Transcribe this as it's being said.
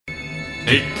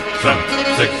8, 7,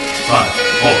 6, 5,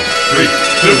 4, 3,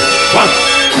 2,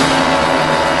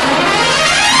 1.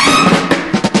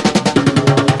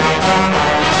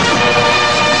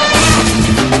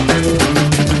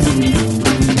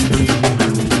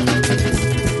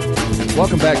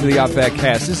 Welcome back to the Outback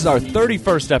Cast. This is our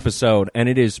 31st episode, and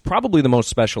it is probably the most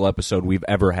special episode we've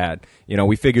ever had. You know,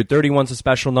 we figured 31's a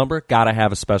special number, gotta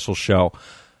have a special show.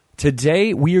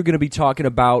 Today, we are going to be talking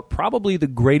about probably the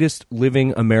greatest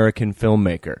living American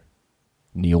filmmaker,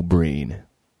 Neil Breen.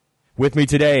 With me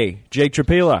today, Jake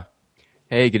Trapila.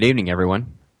 Hey, good evening,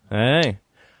 everyone. Hey.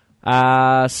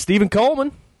 Stephen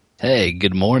Coleman. Hey,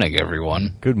 good morning,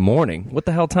 everyone. Good morning. What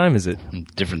the hell time is it?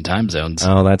 Different time zones.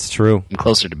 Oh, that's true. I'm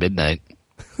closer to midnight.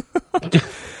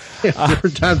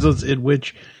 Different time zones in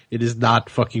which it is not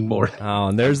fucking morning. Oh,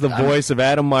 and there's the voice of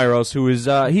Adam Myros, who is,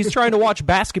 he's trying to watch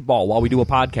basketball while we do a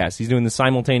podcast. He's doing the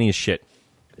simultaneous shit.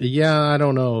 Yeah, I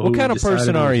don't know. What kind of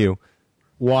person are you?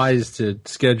 Wise to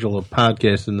schedule a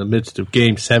podcast in the midst of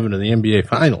Game 7 of the NBA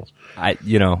Finals. I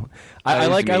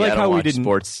like how we didn't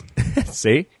sports.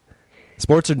 See,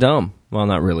 sports are dumb. Well,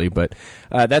 not really, but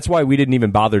that's why we didn't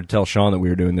even bother to tell Sean that we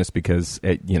were doing this because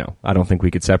I don't think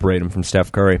we could separate him from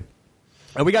Steph Curry.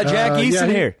 And we got Jack Eason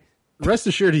here. Rest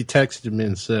assured, he texted me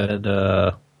and said,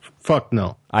 "Fuck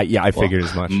no." I figured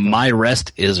as much. My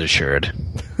rest is assured.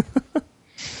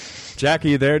 Jack, are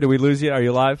you there? Did we lose you? Are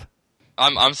you alive?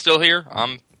 I'm still here.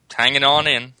 I'm hanging on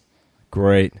in.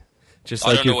 Great. Just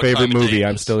like your favorite movie,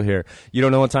 I'm still here. You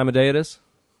don't know what time of day it is?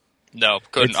 No,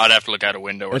 couldn't. I'd have to look out a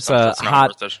window or It's something. a It's not hot,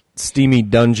 worth it. steamy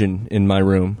dungeon in my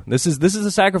room. This is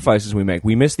the sacrifices we make.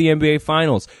 We miss the NBA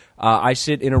Finals. I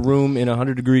sit in a room in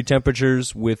 100-degree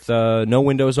temperatures with no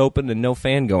windows open and no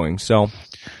fan going. So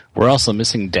We're also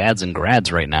missing dads and grads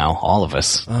right now, all of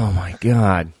us. oh my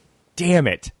god, damn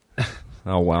it!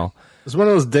 Oh well. It's one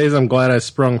of those days I'm glad I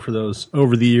sprung for those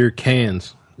over-the-ear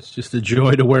cans. It's just a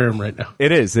joy to wear them right now.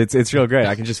 It is. It's real great.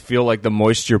 I can just feel like the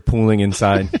moisture pooling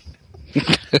inside.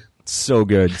 So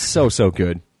good. So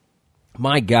good.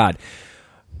 My God.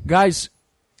 Guys,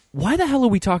 why the hell are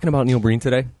we talking about Neil Breen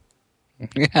today?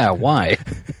 Yeah, why?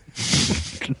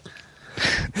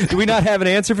 Do we not have an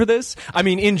answer for this? I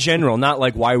mean, in general, not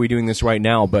like why are we doing this right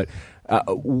now, but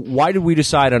why did we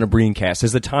decide on a Breencast?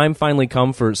 Has the time finally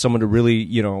come for someone to really,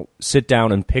 sit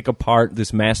down and pick apart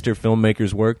this master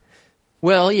filmmaker's work?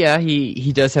 Well, yeah,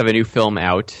 he does have a new film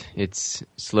out. It's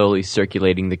slowly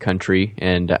circulating the country,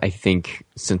 and I think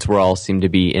since we all seem to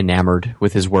be enamored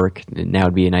with his work, now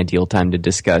would be an ideal time to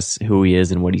discuss who he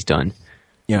is and what he's done.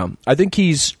 Yeah, I think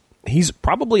he's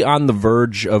probably on the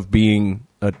verge of being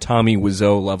a Tommy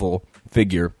Wiseau level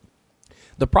figure.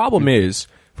 The problem is,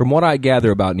 from what I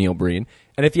gather about Neil Breen,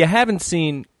 and if you haven't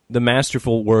seen the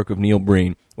masterful work of Neil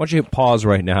Breen, why don't you hit pause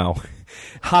right now,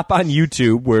 hop on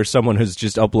YouTube where someone has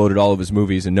just uploaded all of his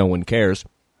movies and no one cares.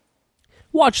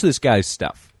 Watch this guy's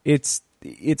stuff. It's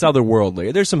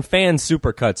otherworldly. There's some fan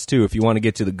supercuts too if you want to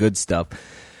get to the good stuff.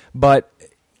 But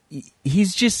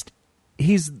he's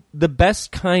the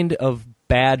best kind of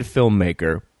bad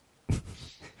filmmaker,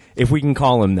 if we can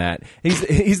call him that.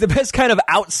 He's the best kind of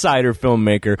outsider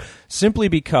filmmaker simply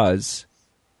because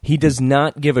he does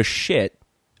not give a shit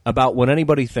about what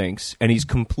anybody thinks, and he's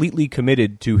completely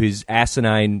committed to his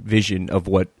asinine vision of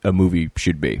what a movie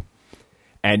should be.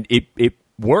 And it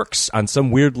works on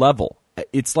some weird level.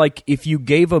 It's like if you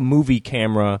gave a movie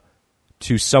camera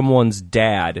to someone's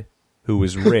dad who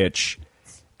was rich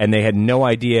and they had no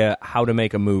idea how to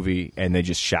make a movie and they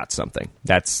just shot something.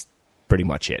 That's pretty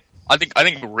much it. I think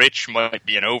rich might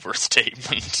be an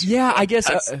overstatement. Yeah, I guess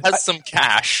has some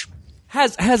cash.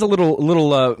 Has a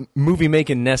little movie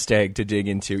making nest egg to dig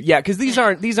into. Yeah, because these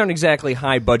aren't exactly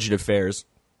high budget affairs.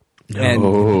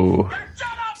 No.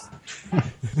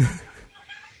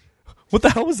 What the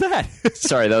hell was that?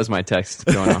 Sorry, that was my text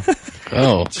going on.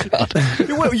 Oh, God.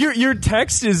 Your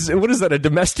text is, what is that, a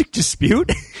domestic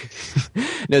dispute?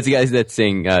 No, it's the guys that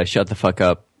sing "Shut the fuck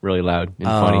up" really loud and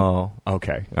funny. Oh,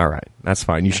 okay, all right, that's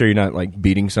fine. You sure you're not like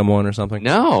beating someone or something?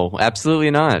 No,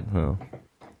 absolutely not. Oh.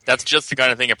 That's just the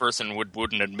kind of thing a person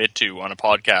wouldn't admit to on a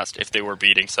podcast if they were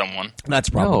beating someone. That's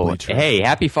probably No. true. Hey,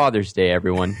 happy Father's Day,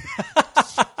 everyone.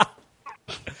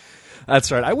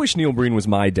 That's right. I wish Neil Breen was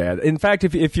my dad. In fact,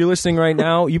 if you're listening right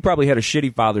now, you probably had a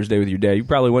shitty Father's Day with your dad. You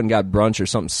probably went and got brunch or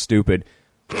something stupid.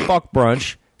 Fuck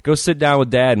brunch. Go sit down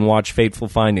with Dad and watch Fateful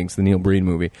Findings, the Neil Breen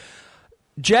movie.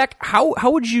 Jack, how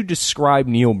would you describe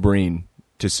Neil Breen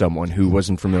to someone who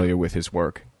wasn't familiar with his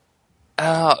work?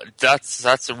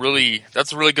 That's a really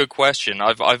good question.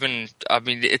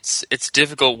 It's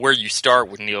difficult where you start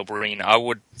with Neil Breen. I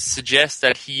would suggest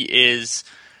that he is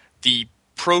the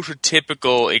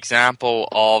prototypical example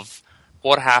of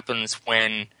what happens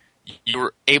when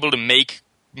you're able to make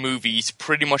movies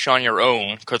pretty much on your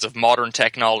own because of modern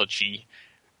technology.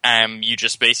 You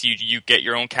just basically you get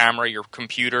your own camera, your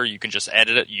computer, you can just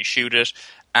edit it, you shoot it,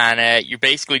 and you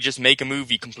basically just make a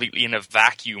movie completely in a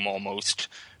vacuum almost.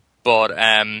 But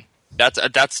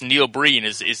that's Neil Breen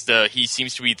he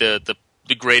seems to be the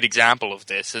great example of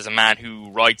this, as a man who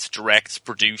writes, directs,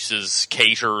 produces,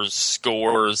 caters,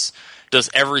 scores, does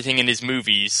everything in his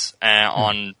movies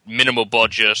on minimal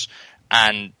budget,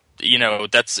 and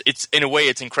it's in a way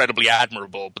it's incredibly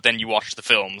admirable. But then you watch the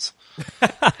films.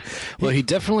 Well, he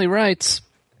definitely writes.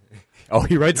 Oh,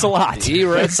 he writes a lot. He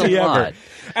writes a lot.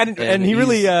 And he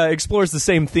really explores the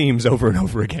same themes over and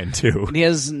over again, too. And he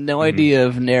has no idea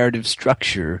of narrative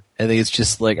structure. I think it's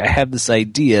just like, I have this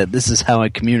idea, this is how I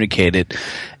communicate it.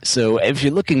 So if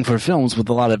you're looking for films with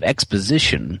a lot of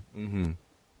exposition,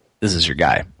 this is your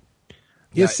guy.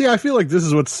 Yeah, see, I feel like this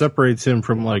is what separates him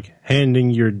from, like,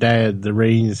 handing your dad the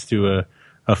reins to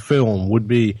a film would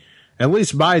be. At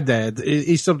least my dad,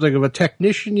 he's something of a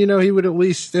technician, he would at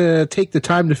least take the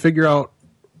time to figure out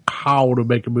how to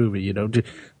make a movie,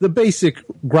 the basic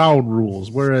ground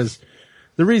rules. Whereas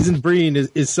the reason Breen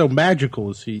is so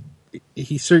magical is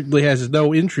he certainly has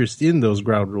no interest in those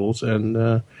ground rules.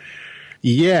 And,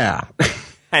 yeah.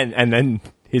 and then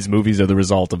his movies are the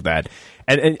result of that.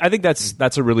 And I think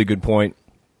that's a really good point.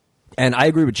 And I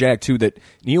agree with Jack, too, that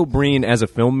Neil Breen as a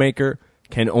filmmaker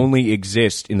can only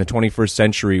exist in the 21st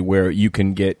century, where you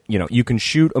can you can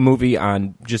shoot a movie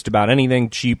on just about anything,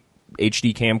 cheap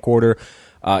HD camcorder.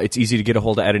 It's easy to get a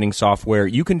hold of editing software.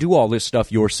 You can do all this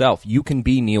stuff yourself. You can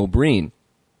be Neil Breen.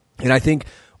 And I think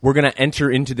we're going to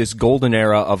enter into this golden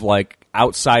era of like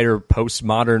outsider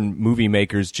postmodern movie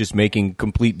makers just making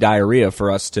complete diarrhea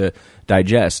for us to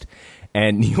digest.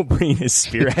 And Neil Breen is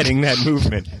spearheading that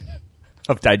movement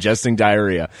of digesting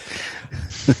diarrhea.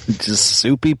 Just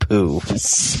soupy poo.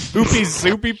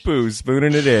 Soupy poo,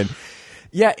 spooning it in.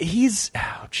 Yeah, he's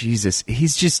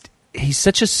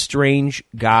such a strange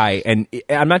guy. And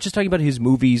I'm not just talking about his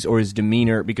movies or his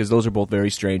demeanor, because those are both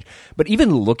very strange. But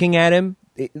even looking at him,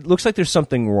 it looks like there's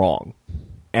something wrong.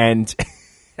 And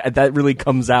that really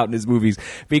comes out in his movies,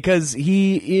 because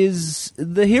he is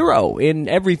the hero in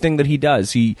everything that he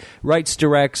does. He writes,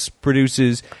 directs,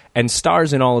 produces, and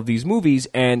stars in all of these movies.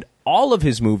 And all of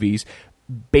his movies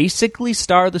basically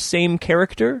star the same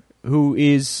character, who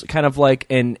is kind of like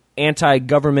an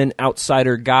anti-government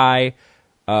outsider guy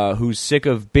who's sick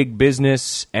of big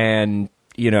business and,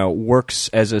 works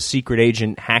as a secret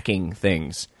agent hacking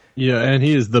things. Yeah, and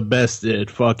he is the best at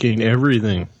fucking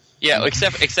everything. Yeah,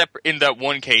 except in that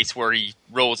one case where he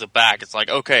rolls it back, it's like,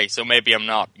 okay, so maybe I'm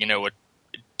not, a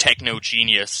techno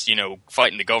genius,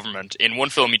 fighting the government. In one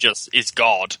film, he just is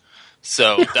God.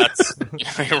 So that's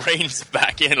it reins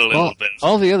back in a little bit.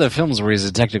 All the other films where he's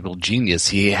a technical genius,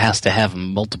 he has to have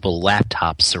multiple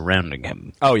laptops surrounding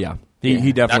him. Oh yeah,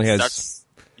 he definitely has.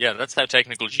 That's how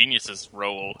technical geniuses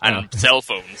roll, and cell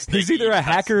phones. He's either a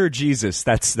hacker or Jesus.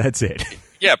 That's it.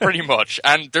 Yeah, pretty much.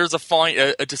 And there's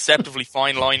a deceptively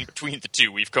fine line between the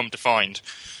two, we've come to find.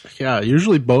 Yeah,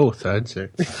 usually both, I'd say.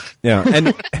 Yeah,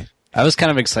 and I was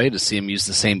kind of excited to see him use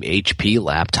the same HP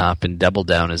laptop and double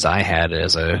down as I had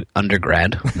as a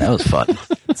undergrad. That was fun.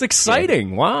 It's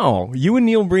exciting. Yeah. Wow. You and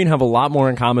Neil Breen have a lot more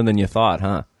in common than you thought,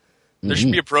 huh? There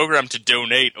should be a program to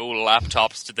donate old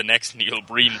laptops to the next Neil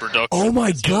Breen production. Oh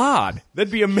my God.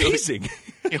 That'd be amazing.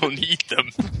 You'll need them.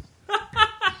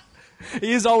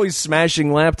 He is always smashing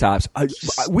laptops.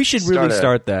 We should really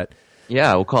start that.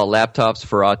 Yeah, we'll call it Laptops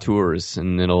for Auteurs,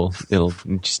 and it'll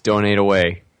just donate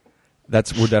away.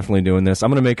 We're definitely doing this. I'm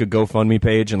going to make a GoFundMe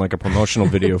page and like a promotional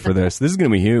video for this. This is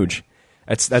going to be huge.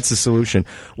 That's the solution.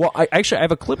 Well, I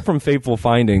have a clip from Fateful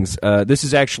Findings. This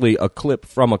is actually a clip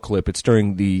from a clip. It's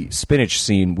during the spinach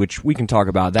scene, which we can talk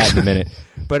about that in a minute.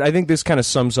 But I think this kind of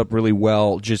sums up really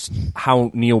well just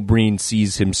how Neil Breen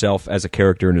sees himself as a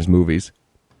character in his movies.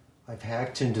 I've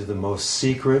hacked into the most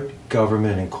secret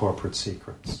government and corporate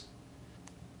secrets.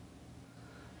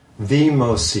 The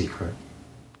most secret.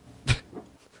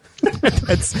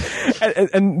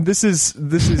 And this is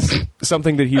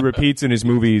something that he repeats in his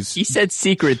movies. He said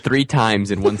secret 3 times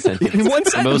in one sentence. In one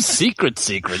sentence. Most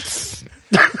secrets.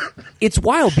 It's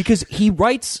wild because he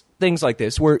writes things like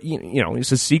this where,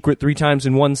 it's a secret 3 times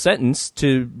in one sentence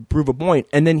to prove a point.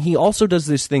 And then he also does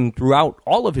this thing throughout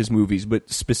all of his movies,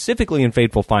 but specifically in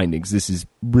Fateful Findings. This is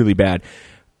really bad.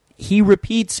 He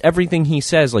repeats everything he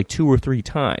says like 2 or 3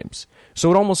 times.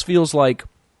 So it almost feels like,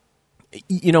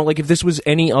 like if this was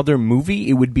any other movie,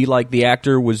 it would be like the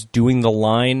actor was doing the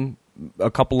line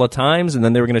a couple of times and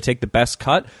then they were going to take the best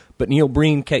cut. But Neil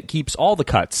Breen keeps all the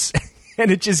cuts and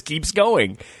it just keeps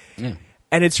going. Yeah.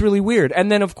 And it's really weird.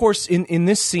 And then, of course, in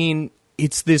this scene,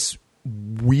 it's this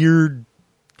weird...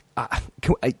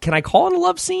 can I call it a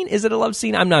love scene? Is it a love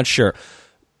scene? I'm not sure.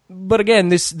 But again,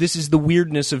 this is the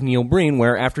weirdness of Neil Breen,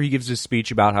 where after he gives his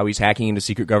speech about how he's hacking into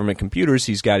secret government computers,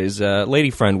 he's got his lady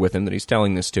friend with him that he's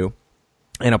telling this to,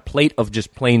 and a plate of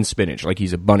just plain spinach, like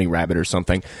he's a bunny rabbit or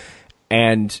something.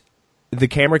 And the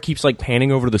camera keeps like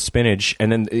panning over the spinach,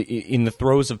 and then in the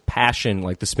throes of passion,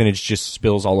 like the spinach just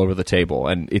spills all over the table,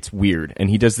 and it's weird. And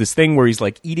he does this thing where he's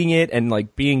like eating it and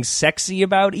like being sexy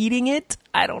about eating it.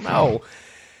 I don't know.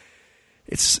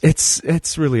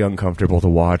 It's really uncomfortable to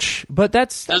watch, but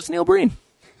that's Neil Breen.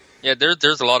 Yeah,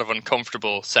 there's a lot of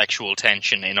uncomfortable sexual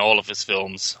tension in all of his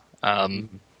films.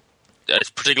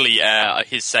 Particularly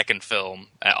his second film,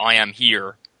 I Am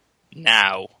Here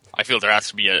Now. I feel there has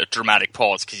to be a dramatic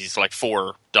pause because he's like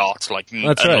 4 dots, like an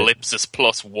ellipsis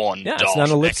plus 1 yeah, dot. it's not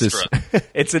an ellipsis.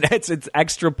 it's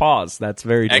extra pause. That's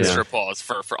very true. Extra pause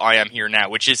for I Am Here Now,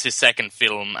 which is his second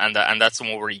film, and that's the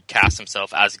one where he casts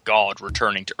himself as God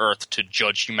returning to Earth to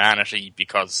judge humanity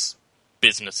because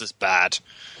business is bad,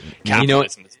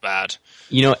 capitalism is bad.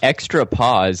 Extra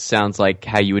pause sounds like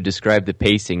how you would describe the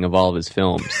pacing of all of his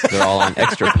films. They're all on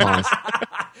extra pause.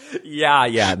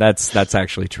 Yeah, that's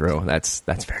actually true. That's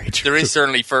very true. There is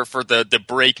certainly for the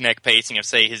breakneck pacing of,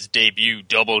 say, his debut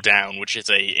Double Down, which is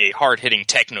a hard-hitting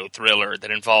techno thriller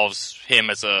that involves him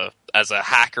as a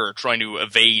hacker trying to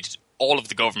evade all of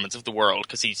the governments of the world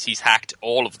because he's hacked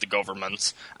all of the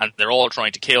governments and they're all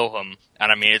trying to kill him.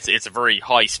 And I mean, it's a very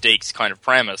high stakes kind of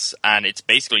premise, and it's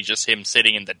basically just him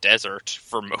sitting in the desert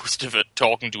for most of it,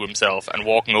 talking to himself and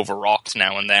walking over rocks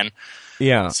now and then.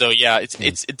 Yeah. So yeah,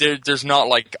 there's not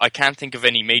like, I can't think of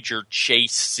any major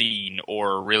chase scene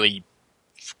or really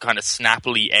kind of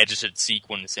snappily edited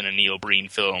sequence in a Neil Breen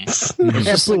film.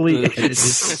 Snappily edited.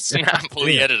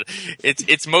 Snappily edited.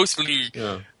 It's mostly.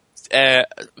 Yeah.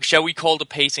 Shall we call the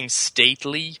pacing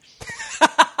stately?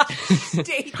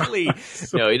 Stately.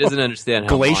 No, he doesn't understand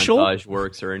how Glacial? montage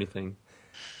works or anything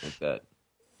like that.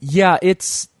 Yeah,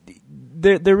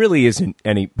 there really isn't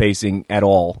any pacing at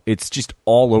all. It's just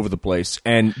all over the place.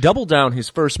 And Double Down, his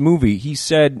first movie, he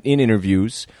said in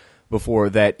interviews before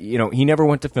that, he never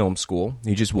went to film school.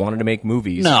 He just wanted to make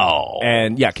movies. No.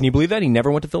 And yeah, can you believe that? He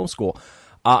never went to film school.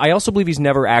 I also believe he's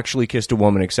never actually kissed a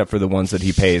woman except for the ones that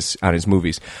he pays on his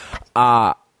movies.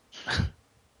 But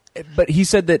he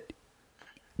said that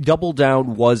Double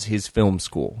Down was his film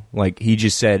school. Like, he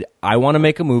just said, I want to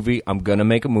make a movie, I'm going to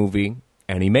make a movie,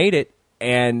 and he made it.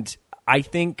 And I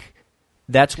think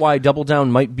that's why Double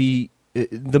Down might be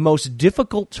the most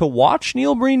difficult to watch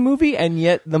Neil Breen movie, and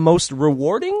yet the most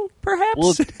rewarding, perhaps?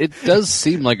 Well, it does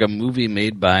seem like a movie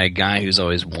made by a guy who's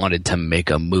always wanted to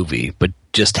make a movie, but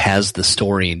just has the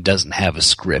story and doesn't have a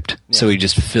script. Yeah. So he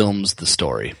just films the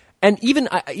story. And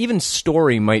even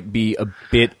story might be a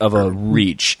bit of a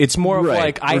reach. It's more of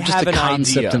like, I have an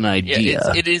concept, an idea.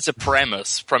 Yeah, it is a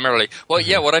premise, primarily. Well,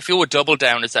 yeah, what I feel with Double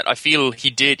Down is that I feel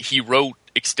he wrote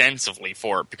extensively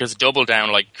for it, because Double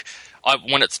Down,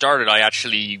 when it started, I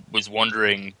actually was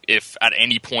wondering if at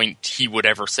any point he would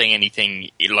ever say anything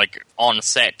like on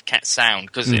set sound,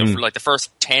 because like the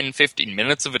first 10-15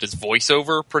 minutes of it is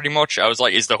voiceover pretty much. I was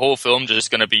like, is the whole film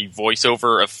just going to be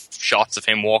voiceover of shots of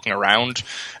him walking around?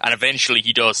 And eventually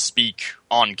he does speak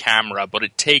on camera, but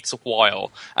it takes a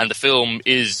while, and the film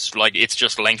is like, it's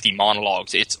just lengthy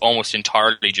monologues. It's almost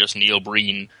entirely just Neil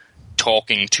Breen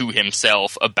talking to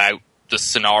himself about the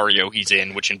scenario he's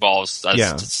in, which involves,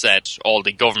 as said, all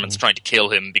the government's trying to kill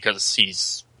him because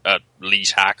he's a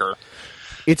elite hacker.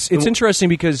 It's interesting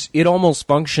because it almost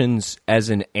functions as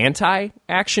an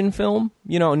anti-action film.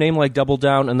 A name like Double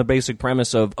Down, and the basic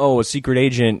premise of, a secret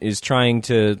agent is trying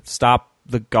to stop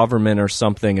the government or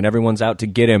something, and everyone's out to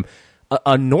get him.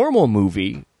 A normal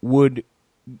movie would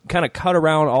kind of cut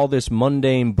around all this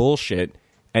mundane bullshit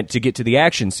and to get to the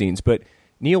action scenes, but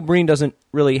Neil Breen doesn't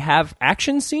really have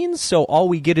action scenes, so all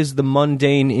we get is the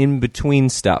mundane in-between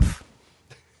stuff.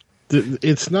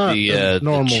 It's not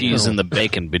normal. The cheese film. and the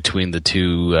bacon between the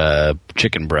two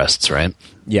chicken breasts, right?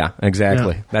 Yeah,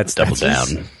 exactly. Yeah. That's Double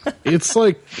Down. It's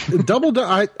like Double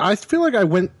Down. I feel like I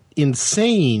went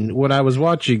insane when I was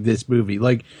watching this movie.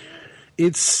 Like,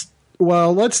 let's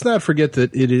not forget that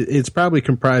it's probably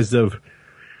comprised of,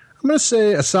 I'm going to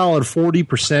say, a solid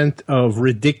 40% of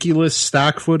ridiculous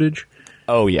stock footage.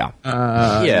 Oh, yeah.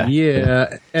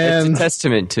 Yeah. And it's a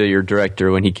testament to your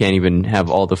director when he can't even have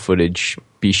all the footage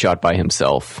be shot by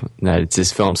himself. That it's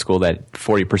his film school, that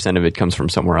 40% of it comes from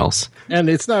somewhere else. And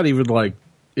it's not even like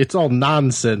it's all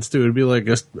nonsense too. It'd be like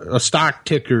a stock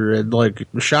ticker and like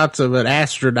shots of an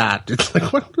astronaut. It's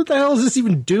like what the hell is this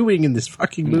even doing in this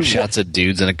fucking movie? Shots of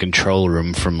dudes in a control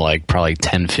room from like probably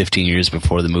 10, 15 years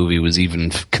before the movie was even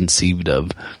conceived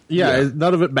of. Yeah,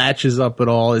 none of it matches up at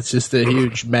all. It's just a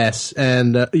huge mess.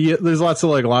 And there's lots of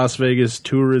like Las Vegas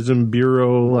Tourism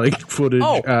Bureau like footage.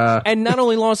 And not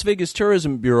only Las Vegas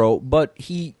Tourism Bureau, but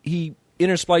he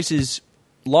intersplices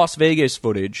Las Vegas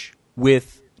footage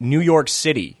with New York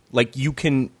City. Like you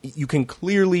can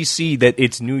clearly see that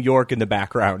it's New York in the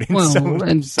background. Well,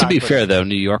 and to be fair though,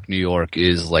 New York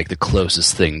is like the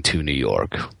closest thing to New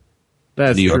York.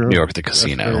 That's New York, true. New York, the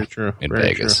casino That's very true. in Very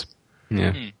Vegas. true.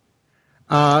 Yeah.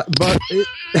 But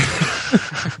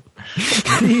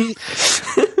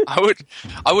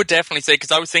I would definitely say,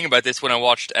 because I was thinking about this when I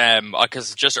watched,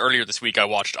 because just earlier this week I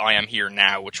watched I Am Here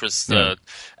Now, which was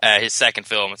his second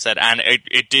film. And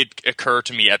it did occur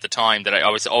to me at the time that I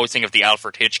was always thinking of the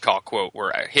Alfred Hitchcock quote,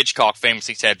 where Hitchcock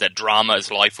famously said that drama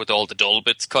is life with all the dull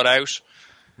bits cut out.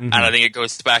 And I think it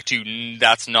goes back to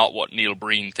that's not what Neil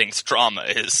Breen thinks drama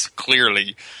is.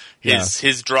 Clearly,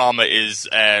 his drama is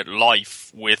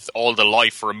life with all the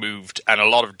life removed and a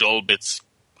lot of dull bits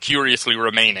curiously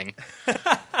remaining.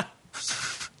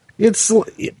 it's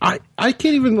I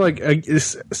can't even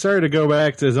sorry to go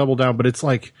back to Double Down, but it's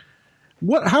like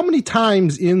how many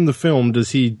times in the film does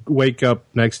he wake up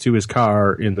next to his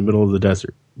car in the middle of the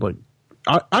desert? Like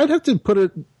I'd have to put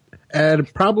it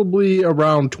at probably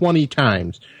around 20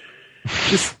 times.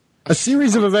 Just a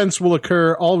series of events will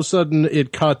occur. All of a sudden,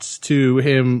 it cuts to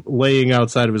him laying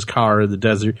outside of his car in the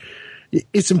desert.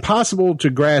 It's impossible to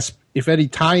grasp if any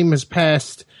time has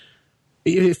passed,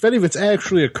 if any of it's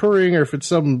actually occurring, or if it's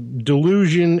some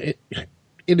delusion.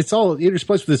 It's all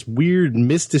interspliced with this weird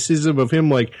mysticism of him,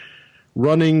 like,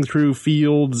 running through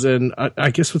fields, and I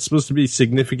guess what's supposed to be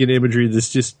significant imagery that's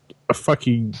just a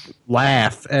fucking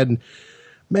laugh. And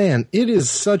man, it is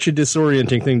such a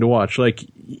disorienting thing to watch. Like,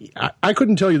 I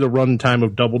couldn't tell you the runtime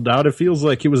of Double Down. It feels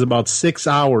like it was about 6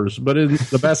 hours, but in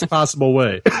the best possible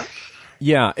way.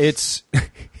 Yeah,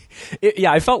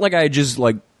 I felt like I just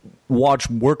like watched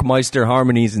Workmeister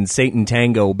Harmonies and Satan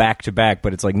Tango back to back,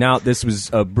 but it's like now this was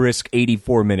a brisk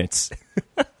 84 minutes.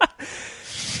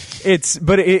 It's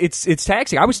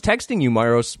taxing. I was texting you,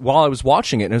 Myros, while I was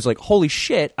watching it, and I was like, holy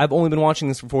shit, I've only been watching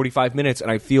this for 45 minutes, and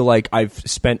I feel like I've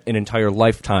spent an entire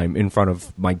lifetime in front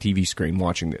of my TV screen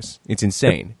watching this. It's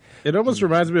insane. It almost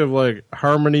reminds me of like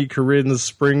Harmony Korine's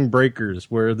Spring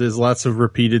Breakers, where there's lots of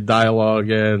repeated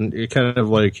dialogue, and it kind of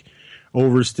like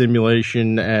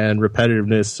overstimulation and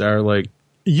repetitiveness are like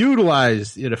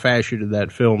utilized in a fashion in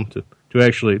that film to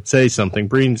actually say something.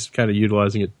 Breen's kind of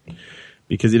utilizing it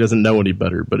because he doesn't know any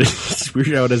better, but it's weird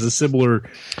how it has a similar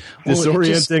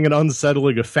disorienting and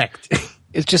unsettling effect.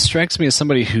 It just strikes me as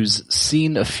somebody who's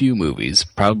seen a few movies,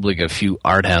 probably a few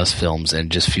art house films, and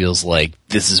just feels like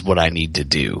this is what I need to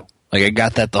do. Like, I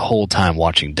got that the whole time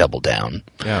watching Double Down.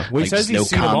 Yeah, well, he says he's no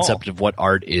seen them all. concept of what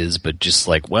art is, but just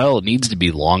like, well, it needs to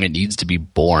be long, it needs to be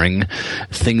boring.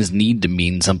 Things need to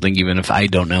mean something, even if I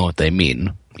don't know what they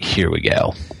mean. Here we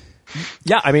go.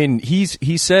 Yeah, I mean, he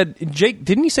said, Jake,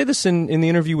 didn't he say this in the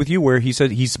interview with you, where he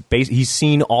said he's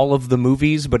seen all of the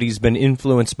movies, but he's been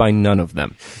influenced by none of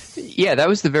them? Yeah, that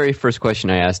was the very first question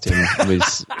I asked him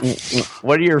was,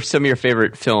 what are some of your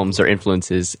favorite films or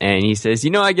influences? And he says,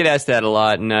 I get asked that a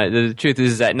lot, and the truth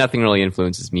is that nothing really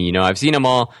influences me. I've seen them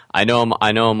all, I know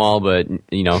them all, but,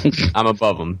 I'm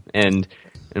above them. And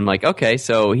I'm like, okay,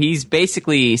 so he's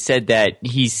basically said that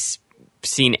he's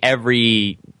seen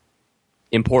every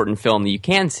important film that you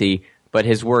can see, but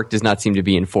his work does not seem to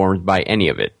be informed by any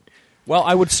of it. Well,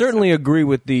 I would certainly agree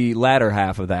with the latter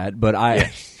half of that, but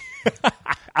I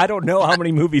don't know how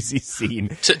many movies he's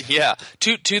seen. To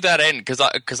that end,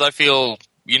 because I feel,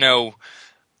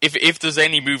 if there's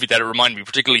any movie that it reminded me,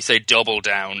 particularly say Double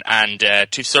Down and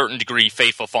to a certain degree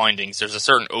Fateful Findings, there's a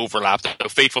certain overlap. So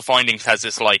Fateful Findings has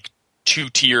this like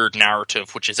two-tiered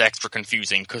narrative, which is extra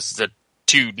confusing because the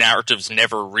two narratives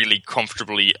never really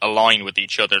comfortably align with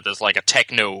each other. There's like a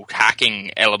techno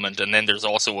hacking element, and then there's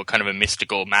also a kind of a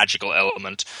mystical, magical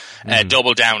element.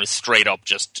 Double Down is straight up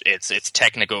just it's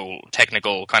technical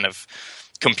kind of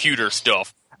computer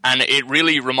stuff, and it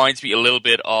really reminds me a little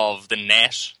bit of The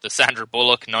Net, the Sandra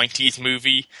Bullock 90s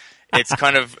movie. It's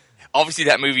kind of obviously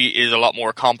that movie is a lot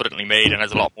more competently made and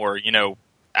has a lot more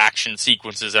action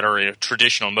sequences that are in a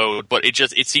traditional mode, but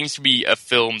it seems to be a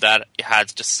film that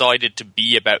has decided to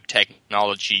be about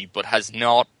technology but has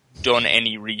not done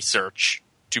any research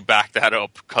to back that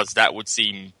up, because that would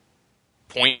seem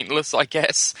pointless, I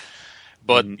guess.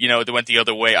 But they went the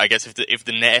other way. I guess if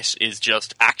the net is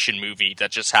just action movie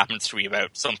that just happens to be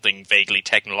about something vaguely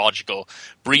technological,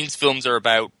 Breen's films are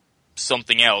about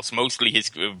something else. Mostly his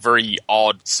very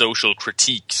odd social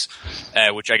critiques,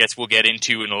 which I guess we'll get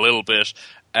into in a little bit.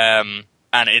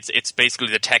 And it's basically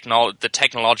the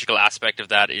technological aspect of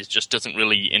that just doesn't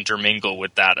really intermingle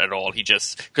with that at all. He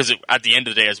just, because at the end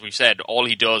of the day, as we've said, all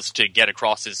he does to get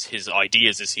across his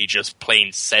ideas is he just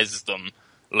plain says them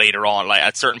later on. Like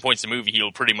at certain points in the movie,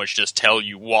 he'll pretty much just tell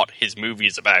you what his movie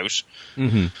is about.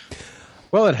 Mm-hmm.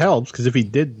 Well, it helps, because if he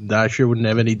did, I sure wouldn't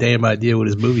have any damn idea what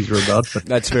his movies were about. But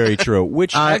That's very true.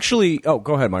 Which actually, go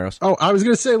ahead, Myros. Oh, I was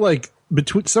going to say, like,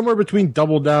 somewhere between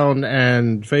Double Down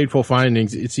and Fateful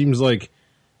Findings, it seems like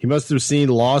he must have seen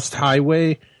Lost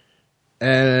Highway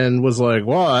and was like,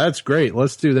 wow, that's great,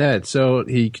 let's do that. So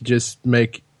he could just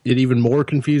make it even more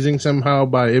confusing somehow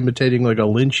by imitating like a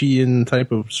Lynchian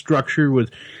type of structure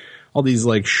with all these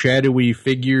like shadowy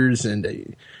figures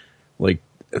and like,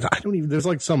 I don't even, there's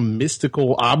like some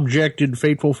mystical object in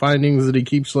Fateful Findings that he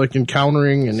keeps like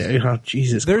encountering, and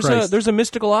Jesus Christ. There's a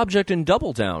mystical object in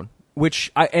Double Down,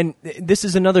 which and this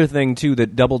is another thing too,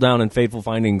 that Double Down and Fateful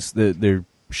Findings, their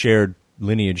shared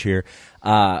lineage here.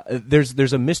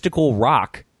 There's a mystical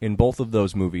rock in both of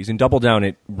those movies. In Double Down,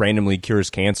 it randomly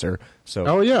cures cancer. So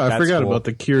I forgot about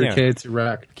the cancer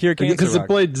rock. Cure cancer because rock. it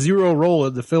played zero role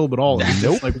in the film at all. It was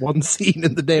Nope. just like one scene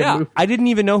in the damn movie. I didn't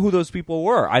even know who those people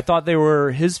were. I thought they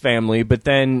were his family, but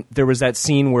then there was that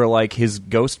scene where like his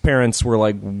ghost parents were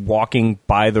like walking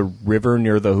by the river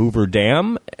near the Hoover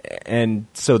Dam, and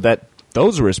so that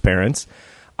those were his parents.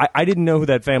 I didn't know who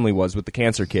that family was with the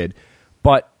cancer kid.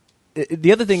 But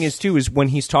the other thing is when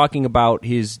he's talking about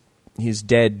his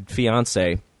dead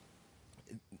fiance,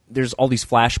 there's all these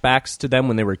flashbacks to them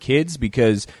when they were kids,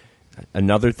 because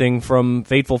another thing from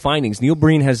Fateful Findings, Neil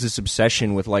Breen has this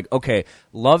obsession with like, okay,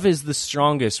 love is the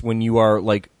strongest when you are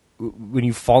like, when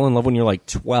you fall in love when you're like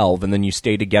 12 and then you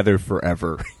stay together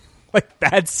forever. Like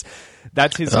that's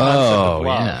his concept of love.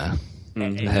 Yeah.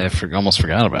 I almost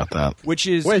forgot about that. Which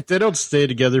is Wait, they don't stay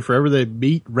together forever. They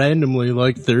meet randomly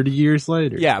like 30 years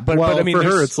later. Yeah, but I mean, for her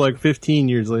there's- it's like 15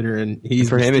 years later, and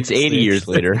For him, it's 80 years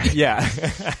later. yeah.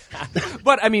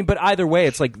 But either way,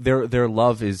 it's like their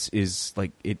love is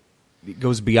like it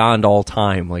goes beyond all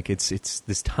time. Like it's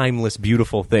this timeless,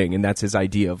 beautiful thing, and that's his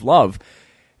idea of love.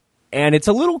 And it's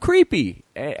a little creepy.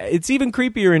 It's even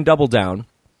creepier in Double Down.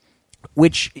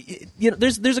 Which,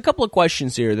 there's a couple of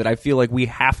questions here that I feel like we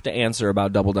have to answer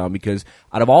about Double Down, because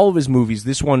out of all of his movies,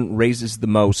 this one raises the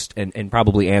most and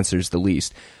probably answers the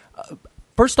least.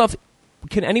 First off,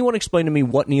 can anyone explain to me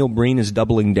what Neil Breen is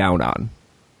doubling down on?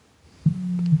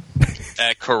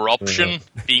 Corruption,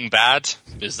 being bad,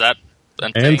 is that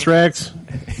a thing? Anthrax.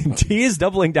 He is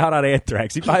doubling down on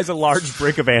anthrax. He buys a large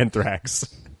brick of anthrax.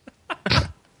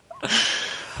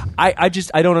 I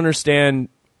don't understand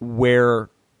where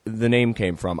the name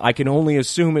came from. I can only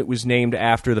assume it was named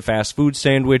after the fast food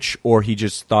sandwich, or he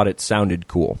just thought it sounded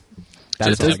cool.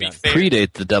 It does be fair.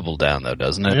 predate the Double Down, though,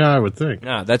 doesn't it? Yeah, I would think.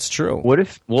 Yeah, that's true. What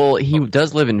if, he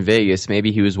does live in Vegas.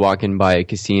 Maybe he was walking by a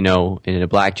casino and at a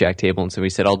blackjack table, and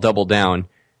somebody said, I'll double down.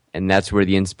 And that's where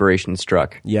the inspiration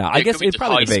struck. Yeah, I guess it's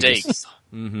probably high Vegas. stakes.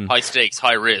 High stakes,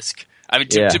 high risk. I mean,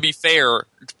 to be fair,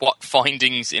 what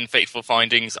findings in Fateful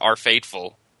Findings are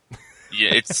fateful?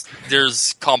 Yeah,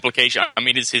 there's complication. I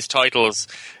mean, his titles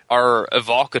are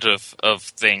evocative of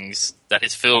things that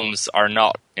his films are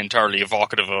not entirely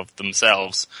evocative of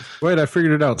themselves. Wait, I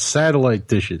figured it out. Satellite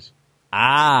dishes.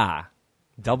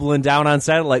 Doubling down on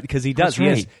satellite, because he does. That's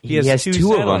right. He has two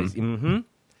two of satellites. them. Mm-hmm.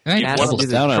 He Yeah, doubles in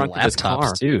the down on trunk of his car.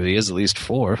 laptops, too. He has at least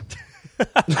 4.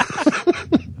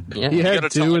 Yeah. He gotta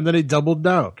had 2, tell- and then he doubled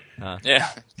down. Yeah,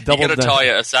 Double you got to down. tie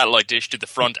a satellite dish to the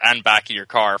front and back of your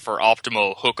car for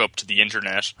optimal hookup to the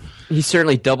internet. He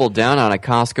certainly doubled down on a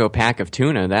Costco pack of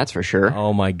tuna, that's for sure.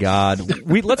 Oh my God!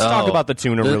 Let's talk about the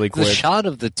tuna really quick. The shot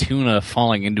of the tuna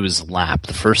falling into his lap,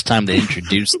 the first time they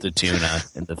introduced the tuna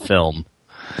in the film.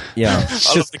 Yeah,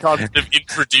 I love the concept of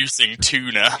introducing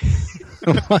tuna.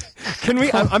 can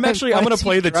we? I'm going to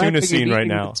play the tuna scene right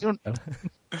now.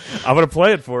 I'm going to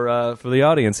play it for the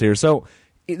audience here. So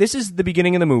this is the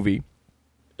beginning of the movie.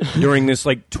 During this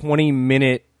like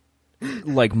 20-minute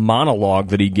like monologue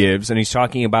that he gives, and he's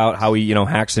talking about how he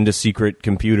hacks into secret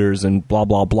computers and blah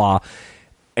blah blah,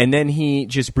 and then he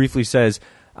just briefly says,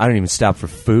 "I don't even stop for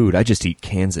food. I just eat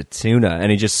cans of tuna," and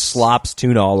he just slops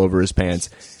tuna all over his pants.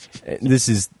 This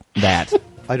is that.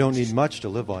 I don't need much to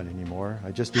live on anymore. I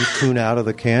just eat tuna out of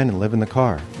the can and live in the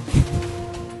car.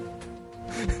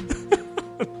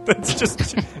 That's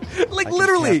just like I can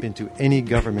literally. tap into any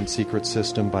government secret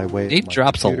system by way He of my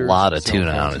drops a computer, lot of cell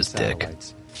tuna phones, on and his dick.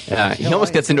 satellites. He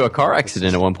almost gets into a car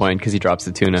accident at one point because he drops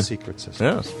the tuna. Secret system.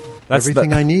 Yeah. That's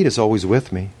Everything I need is always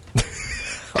with me.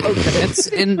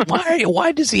 And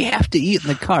why does he have to eat in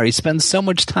the car? He spends so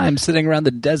much time sitting around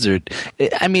the desert.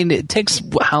 I mean, it takes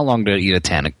how long to eat a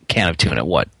can of tuna?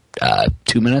 What,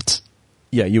 2 minutes?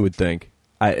 Yeah, you would think.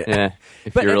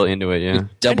 If you're really into it, yeah.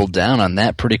 Double down on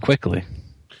that pretty quickly.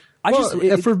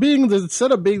 For being the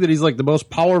setup being that he's like the most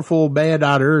powerful man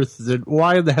on earth, then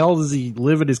why in the hell does he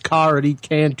live in his car and eat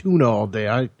canned tuna all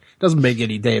day? Doesn't make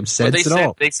any damn sense at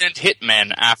all. They send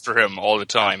hitmen after him all the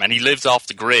time, and he lives off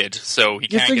the grid, so he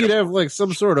You can't think get he'd have like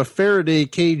some sort of Faraday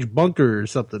cage bunker or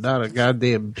something, not a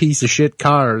goddamn piece of shit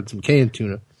car and some canned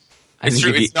tuna. It's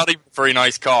true. It's not even a very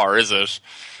nice car, is it?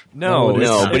 No,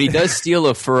 but he does steal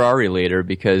a Ferrari later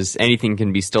because anything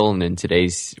can be stolen in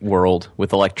today's world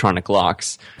with electronic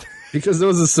locks. Because that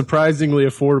was a surprisingly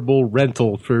affordable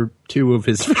rental for 2 of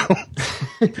his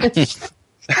films.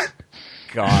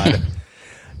 God.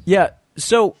 Yeah,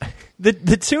 so the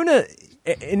tuna,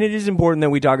 and it is important that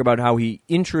we talk about how he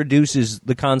introduces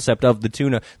the concept of the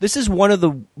tuna. This is one of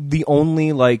the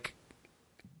only, like,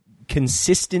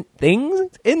 consistent things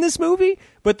in this movie,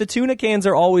 but the tuna cans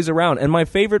are always around. And my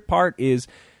favorite part is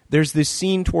there's this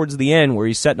scene towards the end where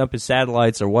he's setting up his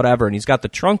satellites or whatever, and he's got the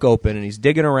trunk open, and he's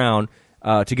digging around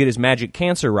to get his magic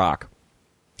cancer rock,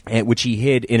 which he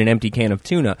hid in an empty can of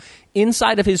tuna.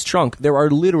 Inside of his trunk, there are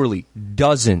literally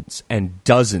dozens and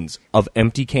dozens of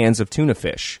empty cans of tuna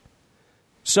fish.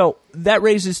 So that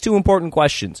raises 2 important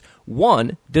questions.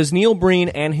 One, does Neil Breen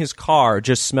and his car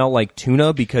just smell like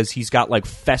tuna because he's got like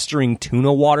festering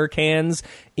tuna water cans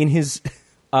in his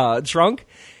trunk?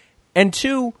 And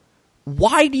 2,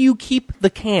 why do you keep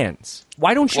the cans?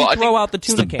 Why don't you throw out the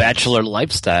tuna It's the cans? bachelor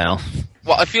lifestyle.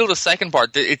 Well, I feel the second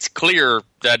part, it's clear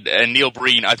that Neil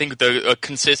Breen, I think a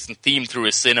consistent theme through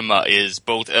his cinema is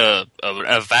both a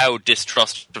avowed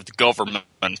distrust of the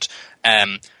government,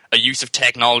 a use of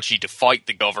technology to fight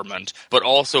the government, but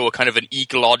also a kind of an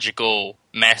ecological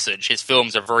message. His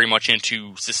films are very much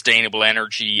into sustainable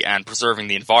energy and preserving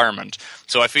the environment.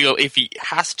 So I feel if he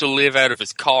has to live out of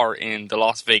his car in the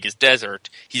Las Vegas desert,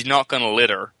 he's not going to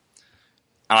litter.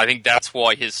 And I think that's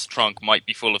why his trunk might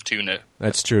be full of tuna.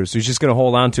 That's true. So he's just going to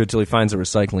hold on to it until he finds a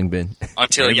recycling bin.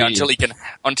 Until he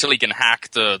can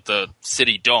hack the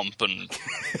city dump and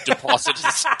deposit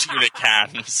his tuna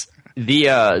cans.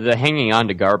 The hanging on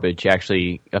to garbage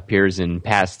actually appears in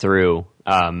Pass Through,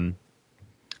 along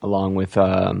with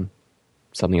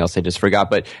something else I just forgot.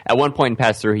 But at one point in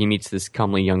Pass Through, he meets this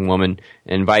comely young woman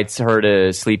and invites her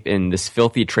to sleep in this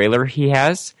filthy trailer he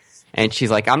has. And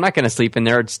she's like, I'm not going to sleep in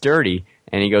there. It's dirty.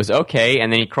 And he goes, okay. And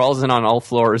then he crawls in on all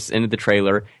floors into the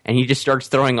trailer. And he just starts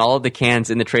throwing all of the cans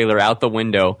in the trailer out the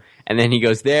window. And then he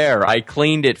goes, there, I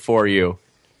cleaned it for you.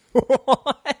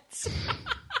 What?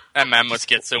 That man must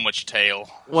get so much tail.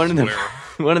 One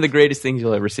of the greatest things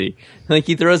you'll ever see. Like,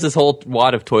 he throws this whole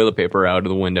wad of toilet paper out of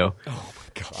the window. Oh,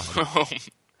 my God.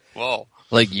 Whoa.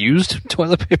 Like used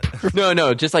toilet paper?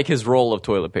 No, just like his roll of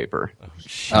toilet paper. Oh,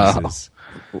 Jesus.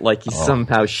 Like he's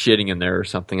somehow shitting in there or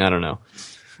something. I don't know.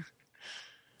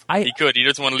 He could. He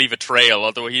doesn't want to leave a trail,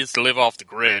 although he has to live off the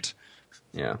grid.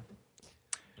 Yeah.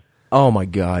 Oh, my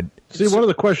God. See, one of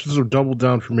the questions of Double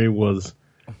Down for me was,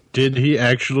 did he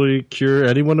actually cure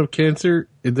anyone of cancer?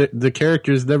 The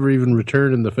characters never even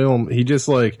return in the film. He just,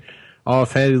 like,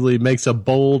 offhandedly makes a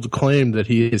bold claim that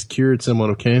he has cured someone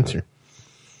of cancer.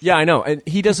 Yeah, I know. And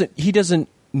he doesn't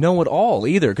know at all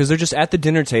either, because they're just at the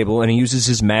dinner table, and he uses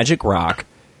his magic rock.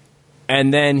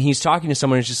 And then he's talking to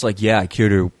someone who's just like, yeah, I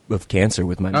cured her of cancer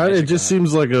with my magic It just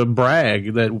seems like a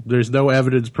brag that there's no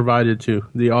evidence provided to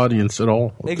the audience at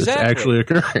all. Exactly. This actually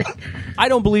occurring. I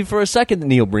don't believe for a second that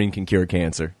Neil Breen can cure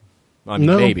cancer. I mean,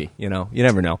 No. maybe, you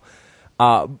never know.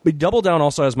 But Double Down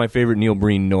also has my favorite Neil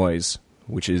Breen noise,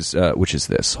 which is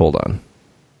this. Hold on.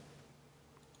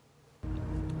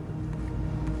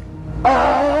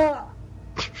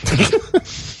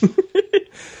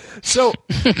 So,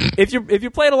 if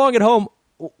you're playing along at home,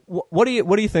 what do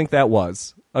you think that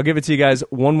was? I'll give it to you guys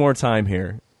one more time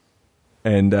here,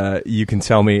 and you can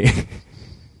tell me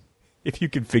if you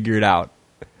can figure it out.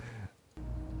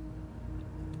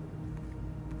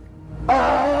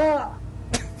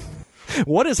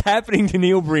 What is happening to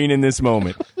Neil Breen in this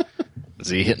moment? Is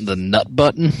he hitting the nut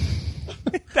button?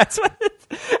 That's what.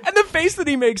 And the face that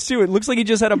he makes too. It looks like he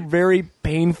just had a very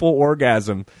painful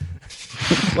orgasm.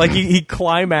 Like he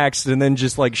climaxed and then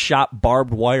just like shot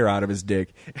barbed wire out of his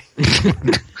dick.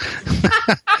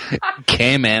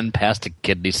 Came and passed a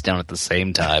kidney stone at the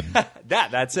same time.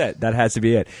 That's it. That has to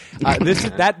be it.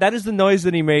 That is the noise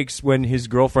that he makes when his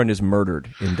girlfriend is murdered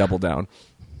in Double Down,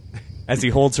 as he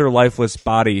holds her lifeless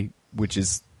body, which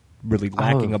is really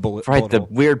lacking a bullet. Right, the hole.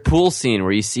 weird pool scene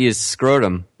where you see his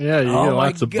scrotum. Yeah, you get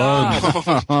lots of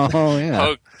bugs. Oh yeah.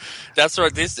 Oh, that's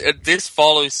right. This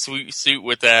follows suit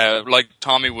with like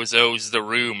Tommy Wiseau's The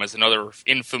Room as another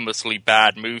infamously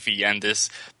bad movie, and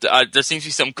there seems to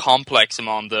be some complex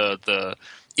among the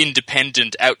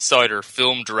independent outsider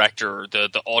film director,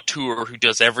 the auteur who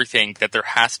does everything, that there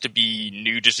has to be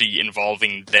nudity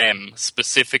involving them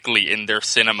specifically in their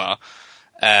cinema.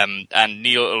 And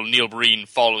Neil Breen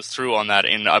follows through on that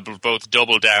in both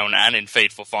Double Down and in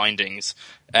Fateful Findings.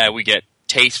 We get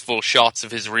tasteful shots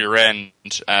of his rear end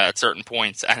at certain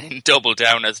points, and in Double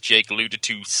Down, as Jake alluded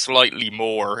to, slightly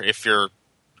more if you're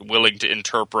willing to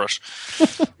interpret.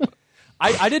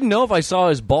 I didn't know if I saw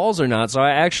his balls or not, so I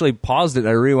actually paused it and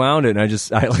I rewound it, and I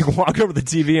walk over the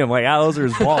TV and I'm like, those are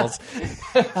his balls.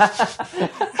 I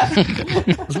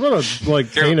just want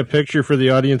to paint a picture for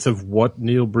the audience of what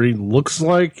Neil Breen looks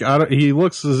like. He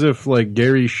looks as if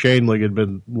Gary Shandling had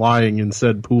been lying in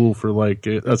said pool for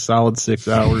a solid 6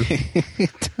 hours. He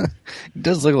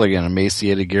does look like an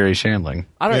emaciated Gary Shandling.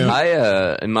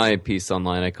 I in my piece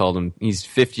online, I called him, he's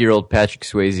 50-year-old Patrick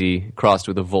Swayze crossed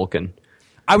with a Vulcan.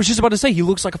 I was just about to say, he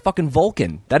looks like a fucking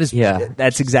Vulcan. That's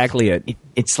exactly it.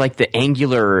 It's like the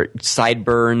angular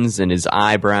sideburns and his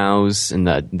eyebrows and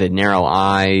the narrow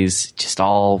eyes, it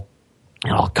all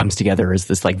comes together as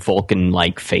this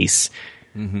Vulcan-like face.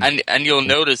 Mm-hmm. And you'll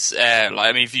notice,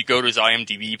 if you go to his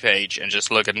IMDb page and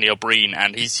just look at Neil Breen,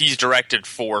 and he's directed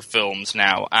 4 films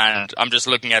now, and I'm just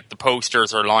looking at the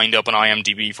posters are lined up on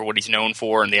IMDb for what he's known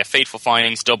for, and they have Fateful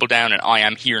Findings, Double Down, and I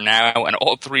Am Here Now, and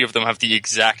all 3 of them have the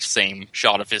exact same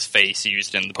shot of his face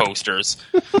used in the posters.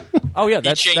 Oh yeah,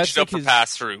 he changed it up for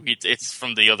pass through. It's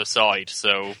from the other side,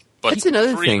 so but that's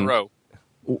another 3 thing in a row.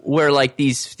 Where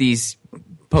these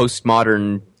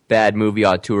postmodern bad movie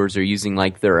auteurs are using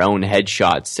their own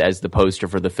headshots as the poster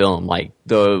for the film.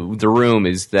 The Room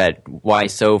is that Why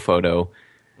So photo,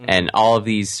 and all of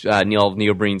these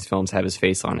Neil Breen's films have his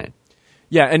face on it.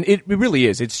 Yeah, and it really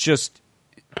is. It's just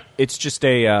like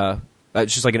an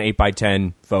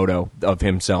 8x10 photo of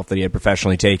himself that he had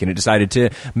professionally taken and decided to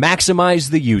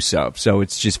maximize the use of. So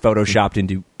it's just photoshopped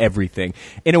into everything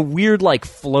in a weird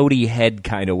floaty head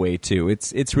kind of way too.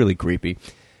 It's really creepy.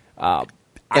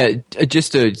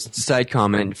 Just a side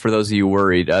comment for those of you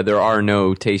worried, there are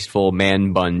no tasteful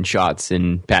man bun shots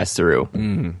in Pass Through.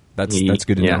 That's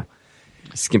good to know.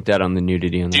 Skipped out on the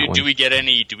nudity on that one. Do we get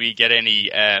any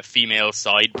female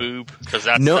side boob? Because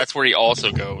that's where he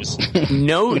also goes.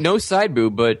 No side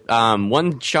boob, but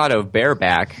one shot of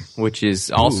bareback, which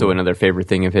is also another favorite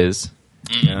thing of his.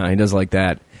 Yeah, he does like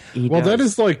that. That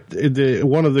is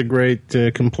one of the great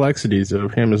complexities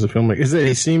of him as a filmmaker, is that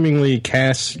he seemingly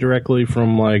casts directly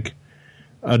from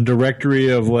a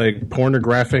directory of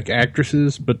pornographic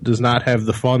actresses, but does not have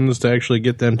the funds to actually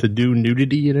get them to do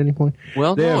nudity at any point.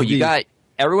 Well,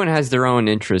 everyone has their own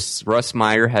interests. Russ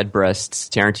Meyer had breasts,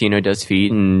 Tarantino does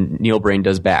feet, and Neil Breen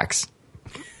does backs.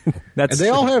 And they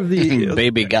all have the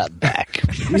baby got back.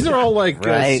 These are all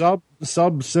Right.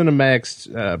 sub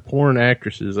Cinemax porn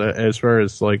actresses as far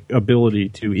as ability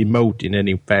to emote in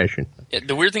any fashion. Yeah,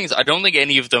 the weird thing is, I don't think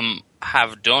any of them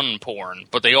have done porn,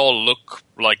 but they all look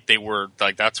like they were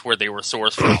that's where they were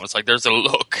sourced from. It's there's a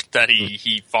look that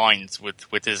he finds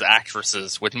with his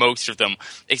actresses, with most of them,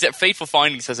 except Fateful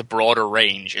Findings has a broader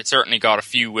range. It certainly got a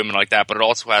few women like that, but it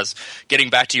also has,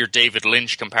 getting back to your David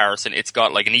Lynch comparison, it's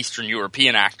got an Eastern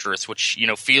European actress, which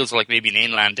feels like maybe an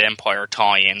Inland Empire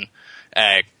tie-in.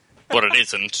 But it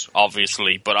isn't,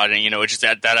 obviously. But it's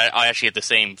just that I actually had the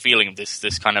same feeling of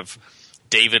this kind of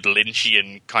David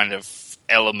Lynchian kind of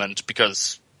element,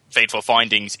 because Fateful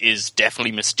Findings is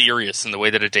definitely mysterious in the way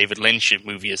that a David Lynch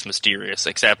movie is mysterious,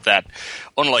 except that,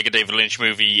 unlike a David Lynch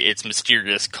movie, it's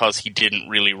mysterious because he didn't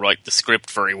really write the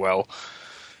script very well.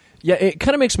 Yeah, it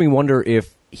kind of makes me wonder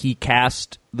if he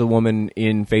cast the woman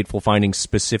in Fateful Findings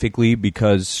specifically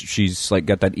because she's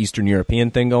got that Eastern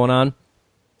European thing going on,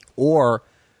 or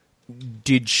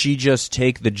did she just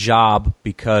take the job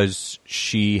because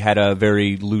she had a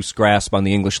very loose grasp on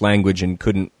the English language and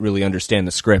couldn't really understand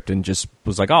the script and just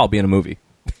was like, I'll be in a movie?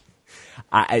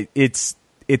 It's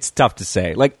tough to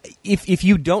say. If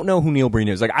you don't know who Neil Breen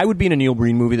is, I would be in a Neil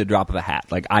Breen movie the drop of a hat.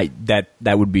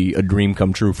 That would be a dream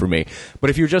come true for me. But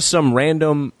if you're just some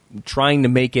random trying to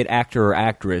make it actor or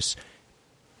actress,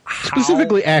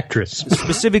 specifically actress,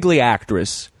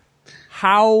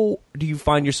 how do you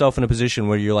find yourself in a position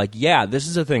where you're yeah, this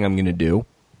is a thing I'm going to do?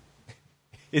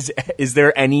 Is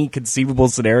there any conceivable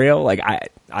scenario? I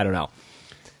don't know.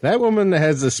 That woman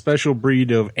has a special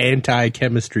breed of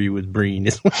anti-chemistry with Breen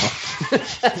as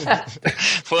well.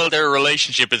 Well, their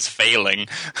relationship is failing.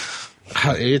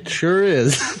 It sure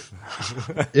is.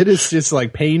 It is just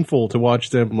like painful to watch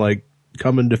them like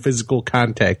come into physical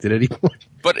contact at any point.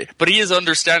 But he is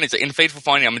understanding in Fateful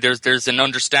Finding. I mean, there's an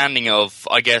understanding of,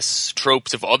 I guess,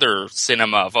 tropes of other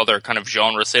cinema, of other kind of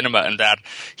genre cinema, and that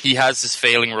he has this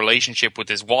failing relationship with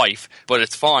his wife, but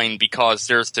it's fine because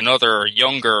there's another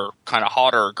younger, kind of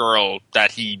hotter girl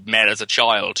that he met as a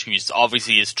child, who's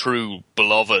obviously his true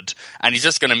beloved, and he's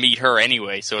just going to meet her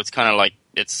anyway. So it's kind of like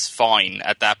it's fine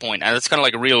at that point, and it's kind of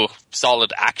like a real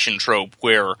solid action trope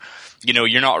where, you know,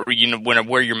 you're not, you know,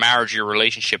 where your marriage, your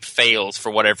relationship fails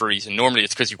for whatever reason. Normally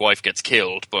it's because your wife gets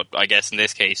killed, but I guess in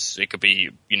this case it could be,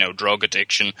 you know, drug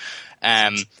addiction.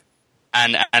 And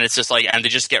it's just like, and they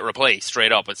just get replaced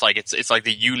straight up. It's like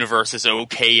the universe is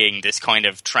okaying this kind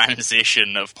of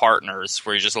transition of partners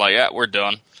where you're just like, yeah, we're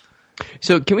done.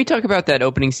 So can we talk about that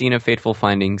opening scene of Fateful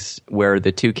Findings where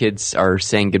the two kids are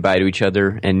saying goodbye to each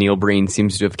other, and Neil Breen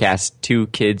seems to have cast two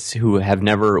kids who have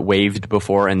never waved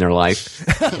before in their life?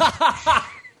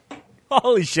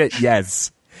 Holy shit,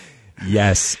 yes.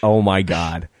 Yes, oh my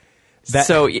God.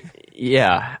 So,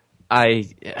 yeah,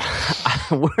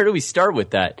 where do we start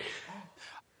with that?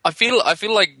 I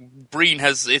feel like Breen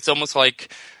has, it's almost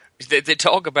like they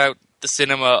talk about the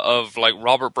cinema of like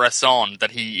Robert Bresson,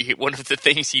 that he one of the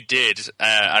things he did,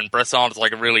 and Bresson is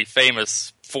like a really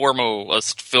famous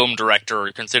foremost film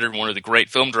director, considered one of the great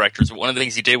film directors. But one of the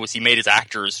things he did was he made his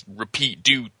actors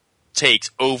do takes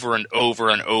over and over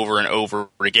and over and over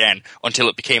again until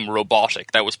it became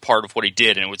robotic. That was part of what he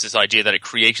did, and it was this idea that it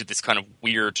created this kind of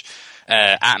weird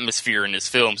atmosphere in his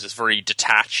films, this very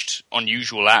detached,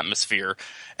 unusual atmosphere.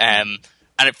 And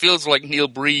it feels like Neil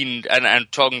Breen,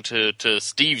 and talking to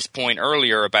Steve's point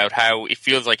earlier about how it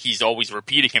feels like he's always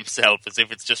repeating himself, as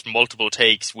if it's just multiple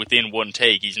takes within one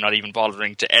take. He's not even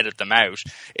bothering to edit them out.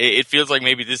 It feels like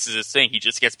maybe this is his thing. He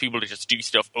just gets people to just do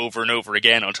stuff over and over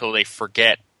again until they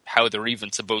forget how they're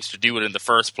even supposed to do it in the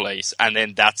first place, and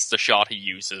then that's the shot he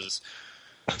uses.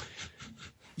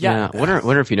 Yeah, I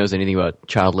wonder if he knows anything about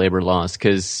child labor laws,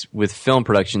 because with film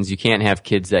productions, you can't have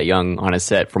kids that young on a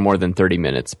set for more than 30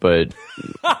 minutes, but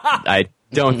I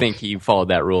don't think he followed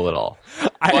that rule at all.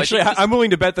 I'm willing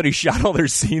to bet that he shot all their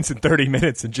scenes in 30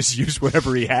 minutes and just used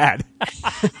whatever he had.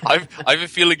 I have a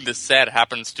feeling the set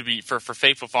happens to be, for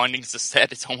Fateful Findings, the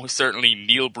set is almost certainly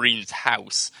Neil Breen's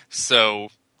house. So,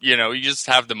 you know, you just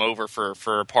have them over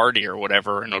for a party or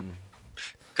whatever, and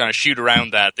kind of shoot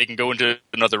around that. They can go into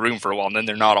another room for a while, and then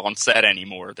they're not on set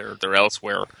anymore. They're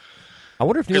elsewhere. I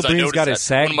wonder if Neil Breen's got his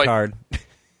SAG card.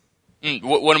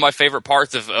 One of my favorite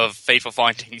parts of Fateful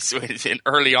Findings is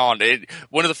early on.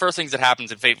 One of the first things that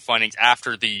happens in Fateful Findings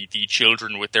after the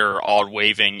children with their odd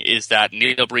waving is that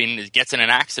Neil Breen gets in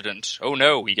an accident. Oh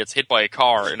no, he gets hit by a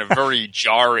car in a very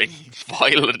jarring,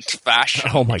 violent fashion.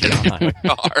 Oh my God.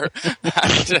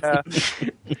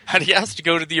 And he has to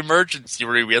go to the emergency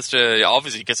room. He has to,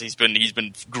 obviously, because he's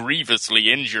been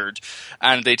grievously injured,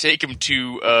 and they take him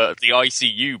to the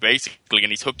ICU basically,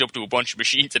 and he's hooked up to a bunch of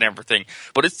machines and everything.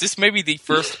 But this may be the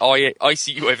first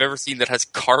ICU I've ever seen that has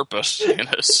carpet in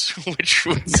it, which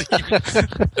would seem a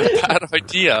bad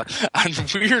idea.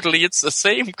 And weirdly, it's the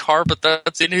same carpet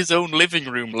that's in his own living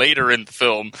room later in the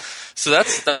film. So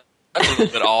that's a little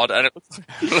bit odd, and it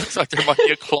looks like there might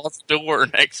be a closet door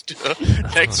next to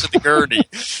the gurney.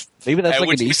 Maybe that's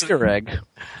like an Easter egg.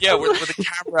 Yeah, where the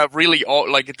camera really,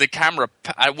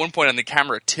 at one point, and the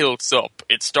camera tilts up.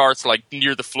 It starts like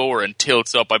near the floor and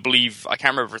tilts up. I believe, I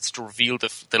can't remember if it's to reveal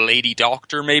the lady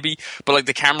doctor maybe, but like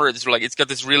the camera is like, it's got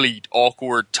this really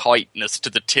awkward tightness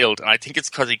to the tilt, and I think it's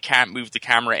because he can't move the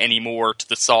camera anymore to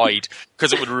the side,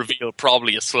 because it would reveal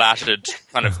probably a slatted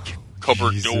kind of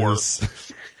cupboard door.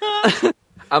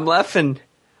 I'm laughing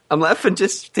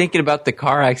just thinking about the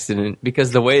car accident,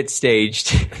 because the way it's staged,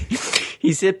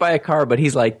 he's hit by a car, but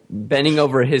he's like bending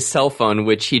over his cell phone,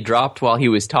 which he dropped while he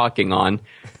was talking on.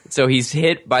 So he's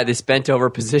hit by this bent over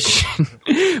position,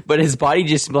 but his body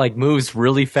just like moves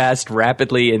really fast,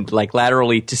 rapidly, and like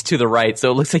laterally just to the right.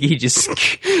 So it looks like he just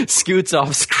scoots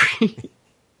off screen.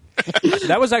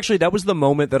 That was the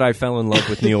moment that I fell in love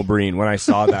with Neil Breen, when I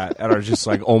saw that, and I was just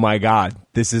like, oh my God,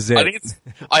 this is it.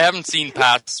 I haven't seen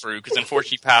Pass Through, because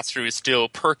unfortunately Pass Through is still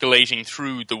percolating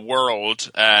through the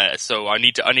world, so I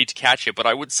need to catch it. But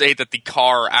I would say that the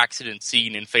car accident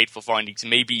scene in Fateful Findings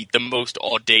may be the most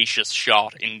audacious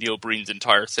shot in Neil Breen's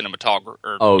entire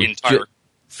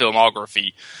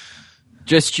filmography.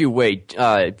 Just you wait.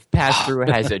 Pass Through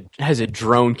has a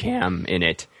drone cam in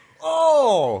it.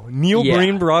 Oh, Neil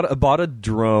Breen bought a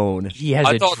drone. He has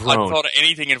a drone. I thought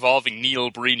anything involving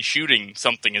Neil Breen shooting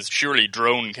something is surely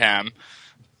drone cam.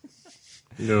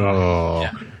 Oh.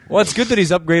 Yeah. Well, it's good that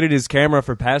he's upgraded his camera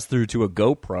for pass-through to a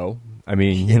GoPro. I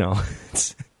mean, you know.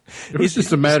 It was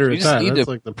just a matter We of just time. need That's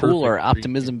to like the pool our perfect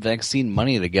optimism vaccine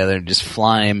money together and just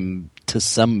fly him to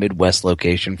some Midwest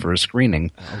location for a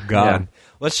screening. Oh God,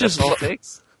 let's just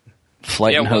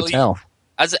Flight and well, hotel.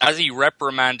 As he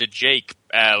reprimanded Jake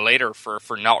later for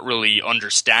not really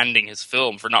understanding his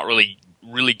film, for not really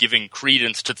giving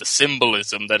credence to the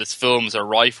symbolism that his films are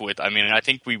rife with. I mean, I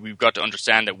think we've got to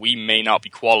understand that we may not be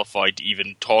qualified to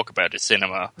even talk about his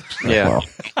cinema. Yeah. Well,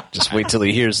 just wait till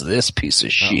he hears this piece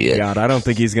of shit. God, I don't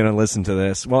think he's going to listen to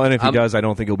this. Well, and if he does, I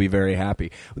don't think he'll be very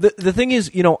happy. The thing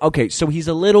is, okay, so he's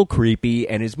a little creepy,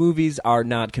 and his movies are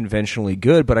not conventionally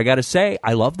good, but I got to say,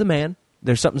 I love the man.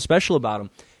 There's something special about him.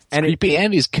 And Creepy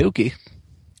and he's kooky.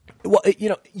 well,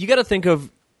 you got to think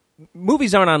of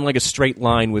movies aren't on like a straight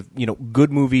line with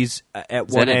good movies at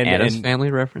Is one that an end. Addams and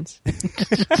Family reference?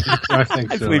 I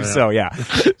think I so. believe yeah. so. Yeah.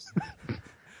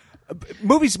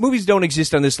 Movies don't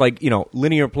exist on this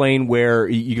linear plane where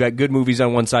you got good movies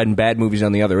on one side and bad movies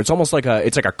on the other. It's almost like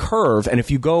a curve, and if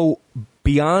you go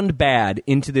beyond bad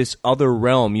into this other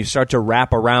realm, you start to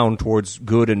wrap around towards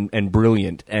good and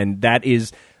brilliant, and that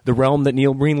is the realm that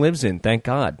Neil Breen lives in. Thank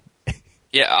God.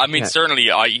 Yeah, I mean, certainly,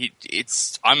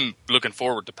 I'm looking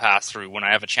forward to Pass Through when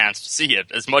I have a chance to see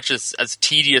it. As much as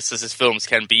tedious as his films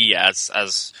can be,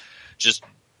 as just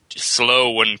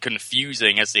slow and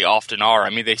confusing as they often are, I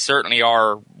mean, they certainly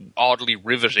are oddly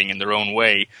riveting in their own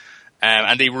way.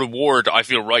 And they reward, I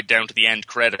feel, right down to the end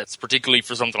credits, particularly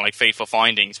for something like Fateful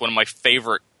Findings. One of my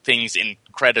favorite things in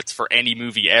credits for any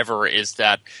movie ever is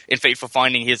that in Fateful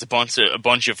Finding, he has a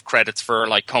bunch of credits for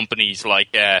like companies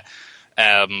like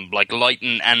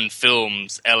Lighten and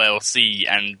Films LLC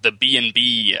and the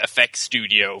B&B Effects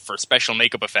Studio for special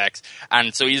makeup effects.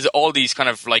 And so he's all these kind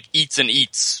of like Eats and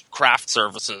Eats craft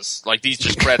services, like these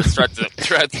just credits throughout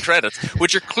the credits,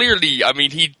 which are clearly, I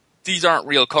mean, these aren't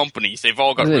real companies. They've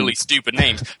all got really stupid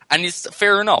names. And it's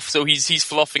fair enough. So he's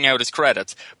fluffing out his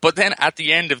credits. But then at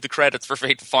the end of the credits for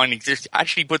Fateful Findings, he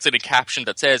actually puts in a caption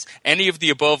that says, any of the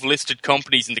above listed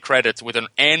companies in the credits with an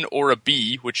N or a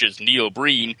B, which is Neil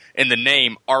Breen, in the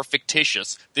name are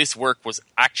fictitious. This work was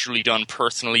actually done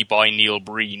personally by Neil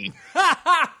Breen.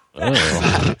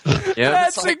 Yeah.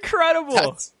 That's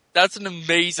incredible. That's an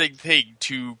amazing thing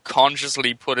to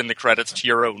consciously put in the credits to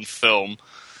your own film.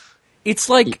 It's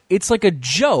like a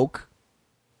joke,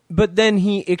 but then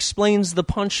he explains the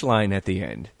punchline at the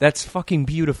end. That's fucking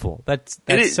beautiful. That's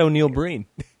so Neil Breen.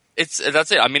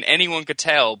 That's it. I mean, anyone could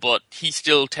tell, but he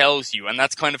still tells you, and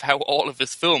that's kind of how all of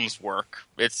his films work.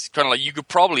 It's kind of like you could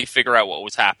probably figure out what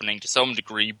was happening to some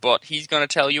degree, but he's going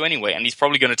to tell you anyway, and he's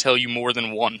probably going to tell you more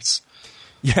than once.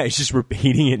 Yeah, he's just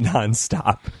repeating it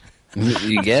nonstop.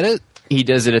 You get it? He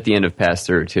does it at the end of Pass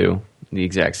Through, too. The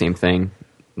exact same thing.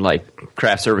 Like,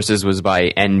 Craft Services was by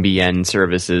NBN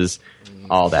Services,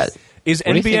 all that. Is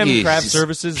What do you think NBM he Craft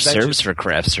Services? that serves just- for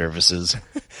craft services.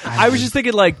 I was just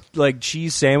thinking like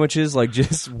cheese sandwiches, like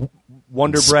just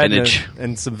Wonder Bread Spinach.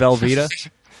 and some Velveeta.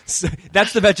 So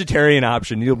that's the vegetarian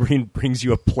option. Neil Breen brings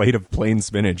you a plate of plain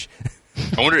spinach.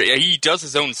 I wonder, he does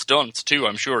his own stunts, too,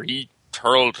 I'm sure. He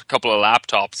hurled a couple of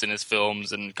laptops in his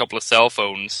films and a couple of cell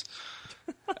phones.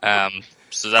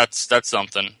 So that's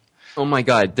something. Oh my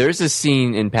God, there's a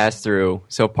scene in Pass Through.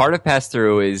 So part of Pass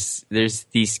Through is there's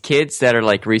these kids that are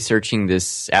like researching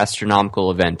this astronomical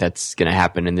event that's going to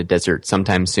happen in the desert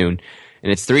sometime soon.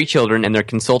 And it's 3 children, and they're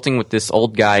consulting with this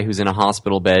old guy who's in a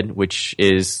hospital bed, which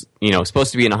is,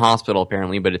 supposed to be in a hospital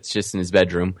apparently, but it's just in his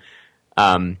bedroom.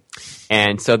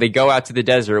 And so they go out to the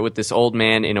desert with this old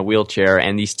man in a wheelchair,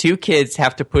 and these 2 kids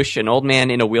have to push an old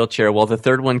man in a wheelchair while the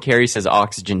third one carries his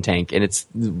oxygen tank. And it's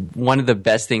one of the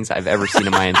best things I've ever seen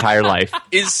in my entire life.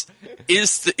 Is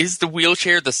the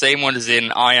wheelchair the same one as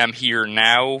in I Am Here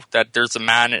Now? That there's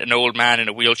an old man in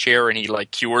a wheelchair and he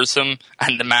like cures him,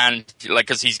 and the man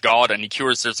because he's God and he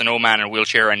cures. There's an old man in a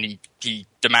wheelchair and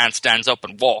the man stands up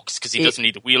and walks because he doesn't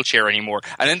need the wheelchair anymore,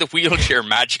 and then the wheelchair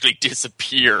magically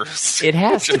disappears. It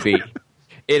has to be.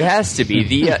 It has to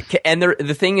be. And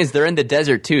the thing is, they're in the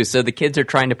desert too, so the kids are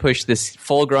trying to push this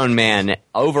full-grown man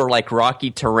over like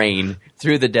rocky terrain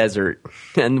through the desert,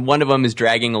 and one of them is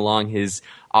dragging along his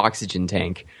oxygen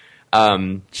tank.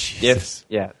 For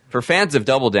fans of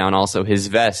Double Down, also his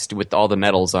vest with all the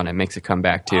medals on it makes a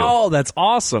comeback too. Oh, that's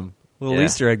awesome! Little Yeah.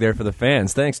 Easter egg there for the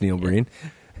fans. Thanks, Neil Breen.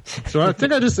 So I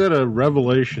think I just had a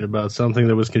revelation about something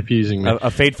that was confusing me. A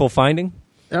fateful finding.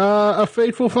 A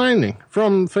fateful finding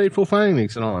from Fateful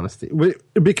Findings, in all honesty,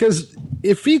 because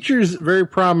it features very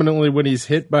prominently when he's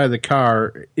hit by the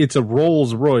car. It's a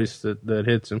Rolls Royce that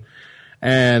hits him,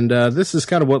 and this is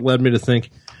kind of what led me to think,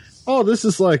 oh, this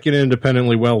is like an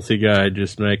independently wealthy guy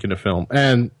just making a film.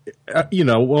 And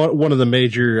one of the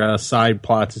major side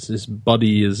plots is his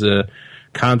buddy is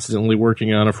constantly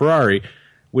working on a Ferrari,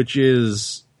 which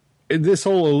is this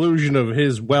whole illusion of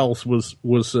his wealth was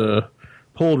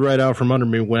pulled right out from under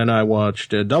me when I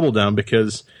watched Double Down,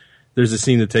 because there's a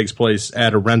scene that takes place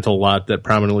at a rental lot that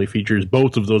prominently features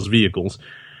both of those vehicles.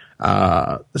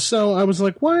 So I was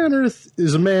like, why on earth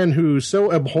is a man who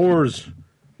so abhors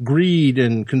greed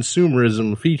and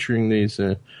consumerism featuring these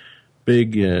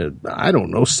big, I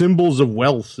don't know, symbols of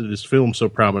wealth in his film so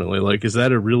prominently? Like, is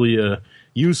that a really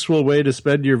useful way to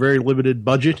spend your very limited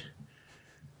budget?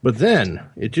 But then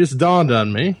it just dawned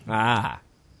on me.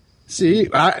 See,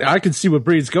 I can see what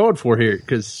Breed's going for here,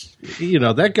 because, you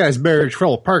know, that guy's marriage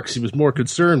fell apart because he was more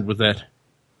concerned with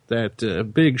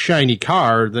that big shiny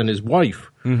car than his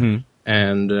wife. Mm-hmm.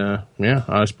 And, yeah,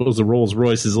 I suppose the Rolls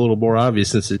Royce is a little more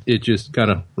obvious since it just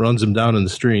kind of runs him down in the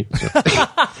street. So.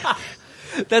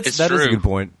 That is a good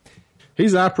point.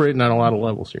 He's operating on a lot of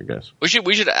levels here, guys. We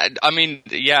should. I mean,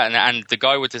 yeah, and the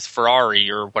guy with this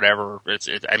Ferrari or whatever,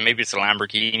 maybe it's a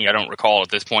Lamborghini. I don't recall at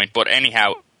this point, but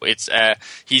anyhow, it's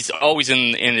he's always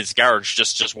in his garage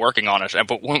just working on it.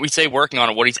 But when we say working on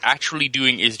it, what he's actually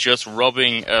doing is just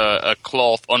rubbing a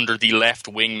cloth under the left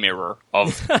wing mirror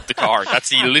of the car.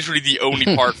 That's literally the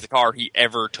only part of the car he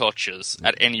ever touches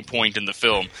at any point in the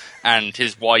film. And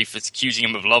his wife is accusing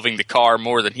him of loving the car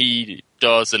more than he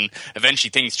does, and eventually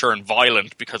things turn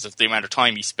violent because of the amount of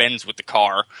time he spends with the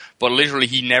car. But literally,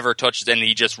 he never touches it, and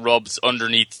he just rubs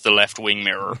underneath the left wing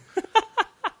mirror.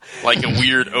 Like a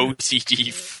weird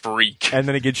OCD freak. And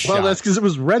then it gets shot. Well, that's because it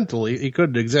was rental. He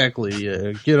couldn't exactly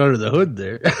get under the hood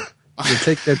there to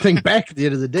take that thing back at the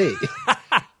end of the day.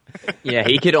 Yeah,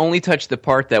 he could only touch the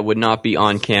part that would not be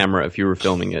on camera if you were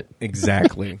filming it.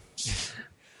 Exactly.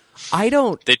 I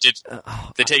don't... They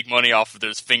take money off of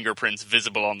those fingerprints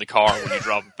visible on the car when you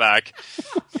drop it back.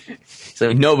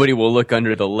 So nobody will look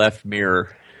under the left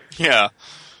mirror. Yeah.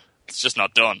 It's just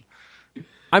not done.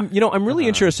 I'm really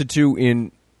interested, too,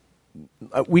 in...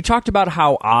 we talked about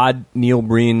how odd Neil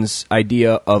Breen's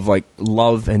idea of, like,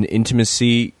 love and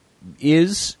intimacy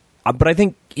is, but I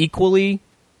think equally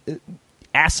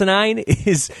asinine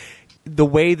is the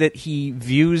way that he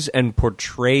views and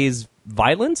portrays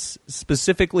violence,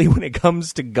 specifically when it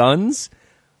comes to guns.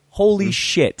 Holy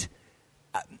shit.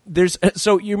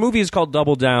 So your movie is called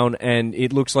Double Down, and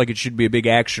it looks like it should be a big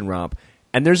action romp.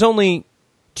 And there's only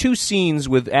 2 scenes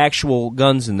with actual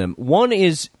guns in them. One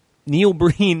is Neil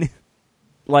Breen,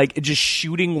 like, just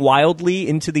shooting wildly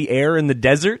into the air in the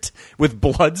desert with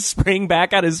blood spraying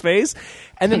back out his face.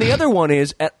 And then the other one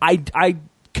is, I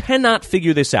cannot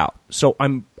figure this out. So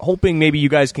I'm hoping maybe you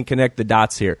guys can connect the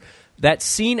dots here. That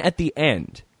scene at the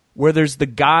end where there's the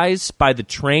guys by the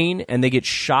train and they get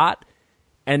shot,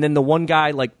 and then the one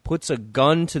guy, like, puts a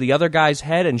gun to the other guy's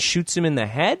head and shoots him in the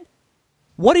head?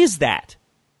 What is that?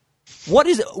 What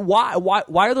is why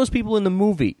are those people in the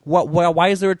movie? Why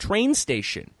is there a train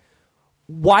station?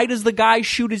 Why does the guy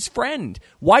shoot his friend?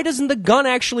 Why doesn't the gun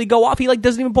actually go off? He, like,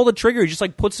 doesn't even pull the trigger. He just,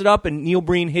 like, puts it up, and Neil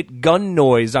Breen hit gun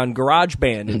noise on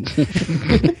GarageBand.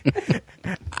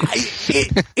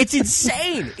 It's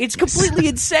insane. It's completely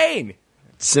insane.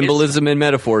 Symbolism and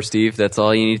metaphor, Steve. That's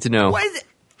all you need to know.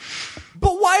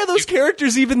 But why are those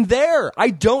characters even there? I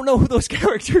don't know who those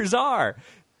characters are.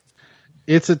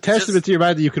 It's a testament to your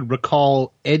mind that you can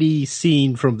recall any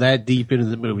scene from that deep into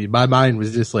the movie. My mind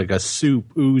was just like a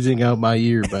soup oozing out my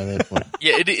ear by that point.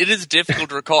 Yeah, it is difficult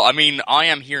to recall. I mean, I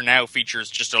Am Here Now features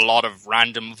just a lot of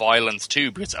random violence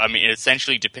too, because I mean, it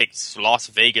essentially depicts Las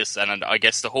Vegas and I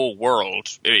guess the whole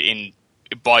world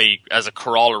as a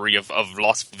corollary of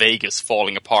Las Vegas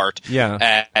falling apart.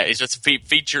 Yeah, it just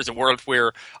features a world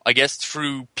where, I guess,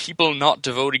 through people not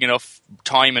devoting enough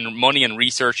time and money and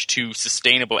research to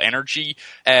sustainable energy,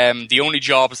 the only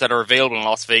jobs that are available in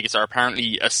Las Vegas are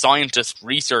apparently a scientist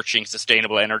researching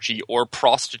sustainable energy or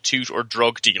prostitute or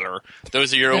drug dealer.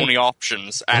 Those are your only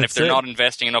options, and if they're not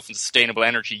investing enough in sustainable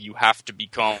energy, you have to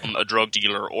become a drug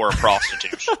dealer or a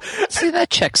prostitute. See, that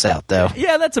checks out, though.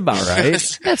 Yeah, that's about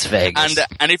right. That's Vegas.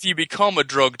 And if you become a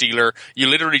drug dealer, you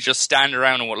literally just stand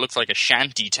around in what looks like a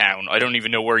shanty town. I don't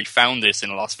even know where he found this in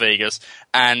Las Vegas.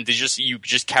 And you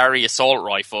just carry assault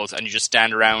rifles and you just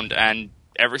stand around, and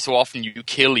every so often you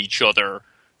kill each other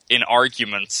in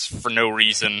arguments for no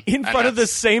reason. In front of the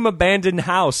same abandoned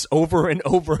house over and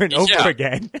over and over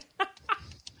again.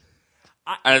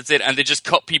 And that's it. And they just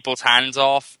cut people's hands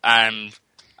off, and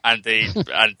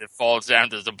it falls down.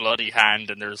 There's a bloody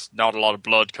hand, and there's not a lot of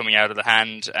blood coming out of the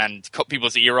hand, and cut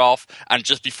people's ear off. And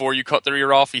just before you cut their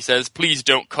ear off, he says, "Please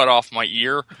don't cut off my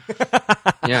ear."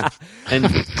 Yeah,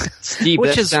 and Steve,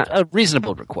 which is a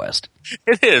reasonable request.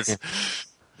 It is. Yeah.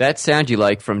 That sound you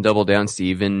like from Double Down,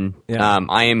 Steve, and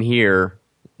I Am Here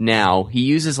now, he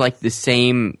uses like the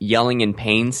same yelling in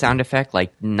pain sound effect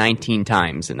like 19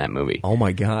 times in that movie. Oh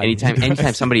my god!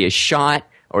 Anytime somebody is shot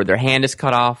or their hand is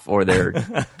cut off or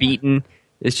they're beaten,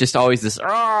 it's just always this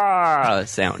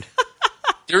sound.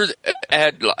 There's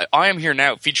I Am Here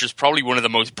Now features probably one of the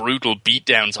most brutal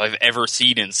beatdowns I've ever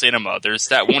seen in cinema. There's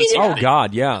that one scene. Oh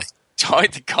god, yeah.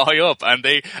 Tied the guy up, and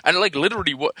like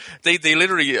literally they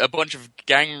literally a bunch of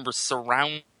gang members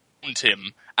surround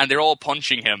him, and they're all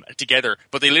punching him together,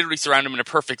 but they literally surround him in a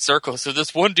perfect circle. So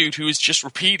there's one dude who is just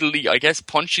repeatedly, I guess,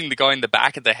 punching the guy in the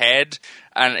back of the head,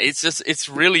 and it's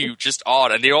really just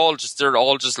odd. And they're all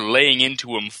just laying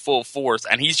into him full force,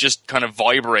 and he's just kind of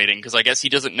vibrating because I guess he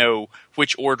doesn't know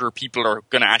which order people are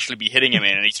going to actually be hitting him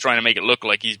in, and he's trying to make it look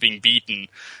like he's being beaten.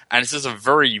 And it's just a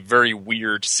very, very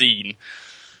weird scene.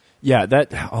 Yeah,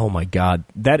 oh my god,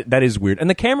 that is weird. And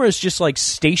the camera is just like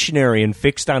stationary and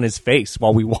fixed on his face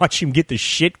while we watch him get the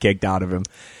shit kicked out of him.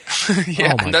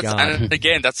 Yeah, oh my god. And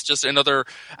again, that's just another,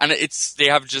 and they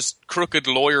have just crooked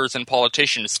lawyers and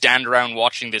politicians stand around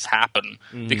watching this happen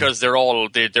because they're all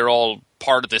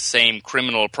part of the same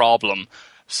criminal problem.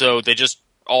 So they just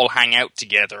all hang out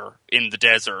together in the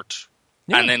desert.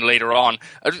 Yeah. And then later on,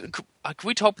 can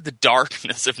we talk about the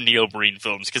darkness of Neil Breen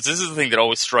films? Because this is the thing that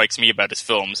always strikes me about his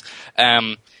films.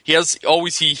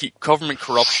 Government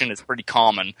corruption is pretty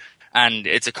common, and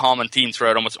it's a common theme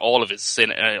throughout almost all of his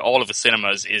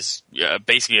cinemas. Is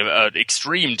basically an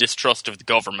extreme distrust of the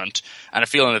government and a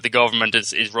feeling that the government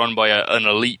is run by an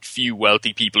elite few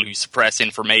wealthy people who suppress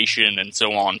information and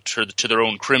so on to their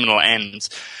own criminal ends.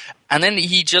 And then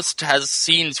he just has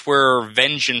scenes where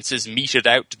vengeance is meted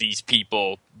out to these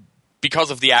people because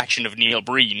of the action of Neil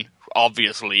Breen,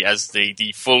 obviously, as the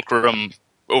fulcrum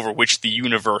over which the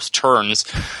universe turns.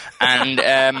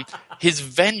 And his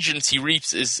vengeance he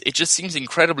reaps it just seems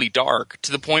incredibly dark,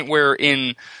 to the point where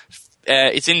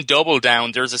it's in Double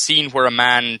Down, there's a scene where a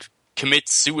man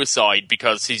commits suicide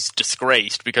because he's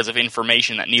disgraced because of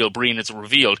information that Neil Breen has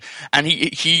revealed. And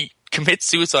he commits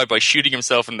suicide by shooting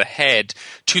himself in the head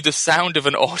to the sound of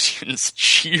an audience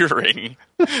cheering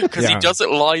because he does it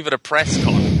live at a press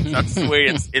conference. That's the way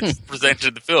it's presented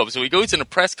in the film. So he goes in a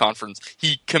press conference,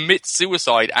 he commits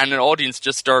suicide, and an audience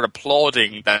just start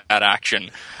applauding that action.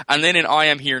 And then in I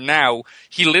Am Here Now,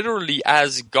 he literally,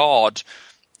 as God,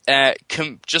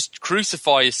 just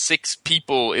crucifies 6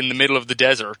 people in the middle of the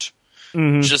desert.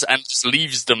 Just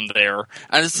leaves them there,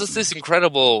 and it's just this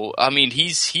incredible. I mean,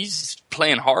 he's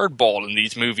playing hardball in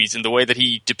these movies in the way that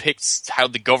he depicts how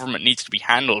the government needs to be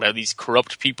handled, how these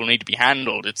corrupt people need to be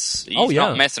handled. He's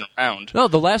not messing around. No,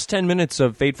 the last 10 minutes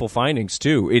of Fateful Findings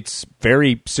too. It's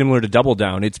very similar to Double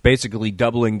Down. It's basically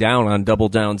doubling down on Double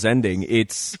Down's ending.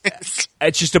 It's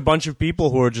just a bunch of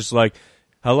people who are just like,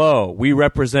 "Hello, we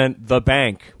represent the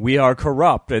bank. We are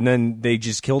corrupt," and then they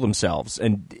just kill themselves.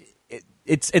 And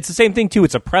it's the same thing too.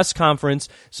 It's a press conference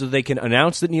so they can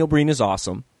announce that Neil Breen is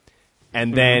awesome,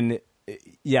 and then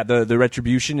the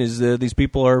retribution is these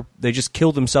people they just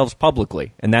kill themselves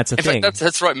publicly, and that's a thing. In fact,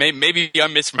 that's right. Maybe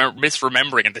I'm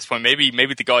misremembering at this point. Maybe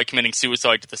the guy committing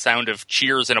suicide to the sound of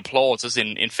cheers and applause is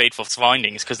in Fateful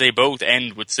Findings, because they both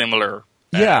end with similar.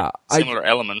 Similar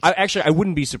elements. I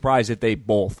wouldn't be surprised if they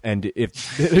both end.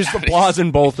 If there's applause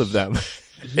in both of them.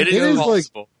 It is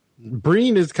possible.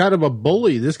 Breen is kind of a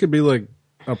bully. This could be like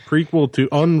a prequel to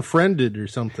Unfriended or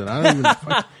something. I don't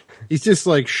even. He's just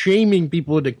like shaming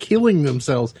people into killing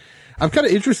themselves. I'm kind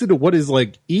of interested in what his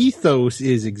like ethos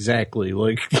is exactly.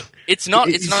 Like, it's not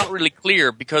really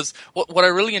clear, because what I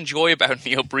really enjoy about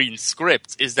Neil Breen's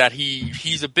scripts is that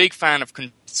he's a big fan of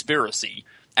conspiracy.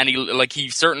 And he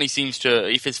certainly seems to,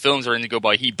 if his films are anything to go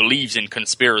by, he believes in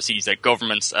conspiracies that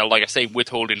governments, like I say,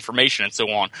 withhold information and so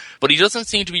on. But he doesn't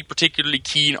seem to be particularly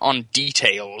keen on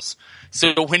details.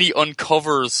 So when he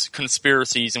uncovers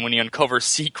conspiracies and when he uncovers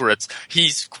secrets,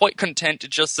 he's quite content to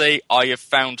just say, "I have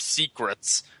found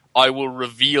secrets. I will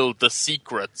reveal the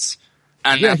secrets."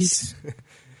 And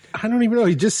I don't even know.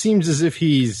 He just seems as if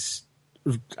he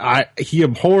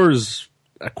abhors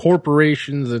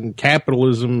corporations and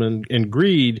capitalism and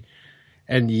greed,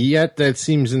 and yet that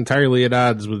seems entirely at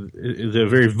odds with the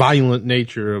very violent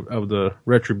nature of the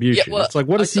retribution. Yeah, well, it's like,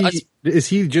 what is he? Is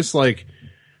he just like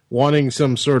wanting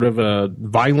some sort of a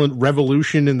violent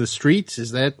revolution in the streets?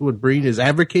 Is that what Breen is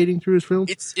advocating through his film?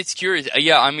 It's curious.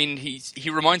 Yeah, I mean, he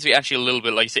reminds me actually a little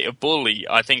bit, like, say, a bully.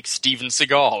 I think Steven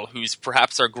Seagal, who's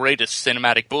perhaps our greatest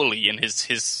cinematic bully in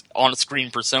his on-screen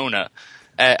persona.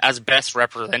 As best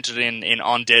represented in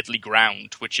On Deadly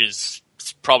Ground, which is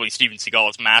probably Steven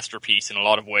Seagal's masterpiece in a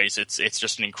lot of ways. It's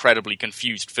just an incredibly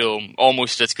confused film,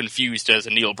 almost as confused as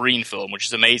a Neil Breen film, which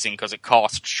is amazing because it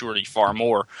cost surely far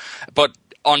more. But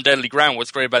On Deadly Ground,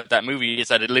 what's great about that movie is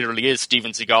that it literally is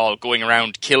Steven Seagal going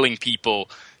around killing people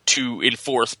to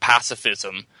enforce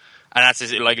pacifism. And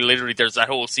that's like literally, there's that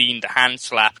whole scene, the hand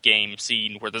slap game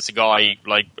scene, where there's a guy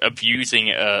like abusing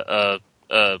a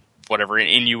whatever, an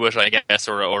Inuit, I guess,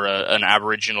 or an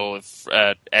Aboriginal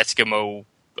Eskimo.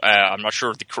 I'm not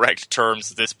sure of the correct terms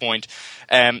at this point.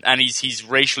 And he's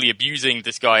racially abusing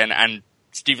this guy, and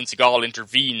Steven Seagal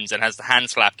intervenes and has the hand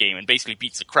slap game and basically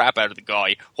beats the crap out of the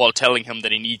guy while telling him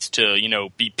that he needs to,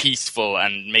 be peaceful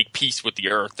and make peace with the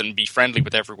earth and be friendly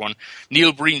with everyone.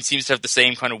 Neil Breen seems to have the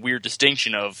same kind of weird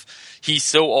distinction of he's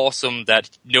so awesome that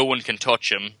no one can touch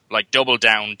him. Like Double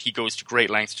Down, he goes to great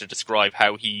lengths to describe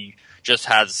how he just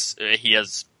has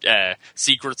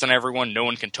secrets on everyone. No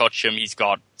one can touch him. He's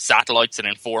got satellites that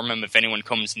inform him if anyone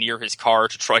comes near his car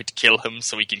to try to kill him,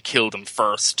 so he can kill them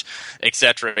first,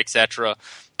 etc., etc.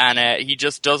 And he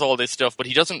just does all this stuff, but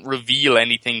he doesn't reveal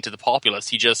anything to the populace.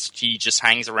 He just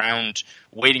hangs around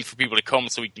waiting for people to come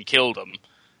so he can kill them.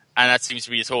 And that seems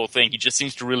to be his whole thing. He just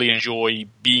seems to really enjoy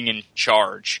being in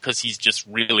charge because he's just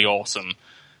really awesome.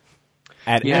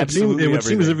 It would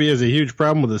seem as if he has a huge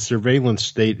problem with the surveillance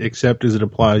state, except as it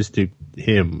applies to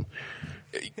him.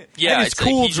 Yeah, and his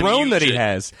cool drone that he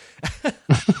has.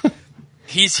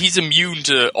 He's immune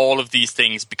to all of these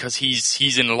things because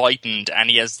he's enlightened and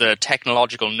he has the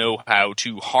technological know-how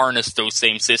to harness those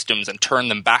same systems and turn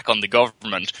them back on the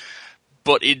government.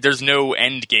 But there's no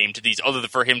end game to these other than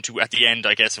for him to, at the end,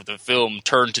 I guess, of the film,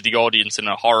 turn to the audience in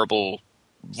a horrible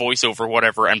voiceover,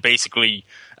 whatever, and basically,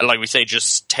 like we say,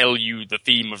 just tell you the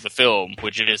theme of the film,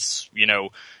 which is,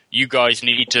 you guys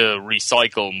need to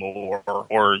recycle more,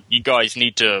 or you guys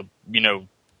need to,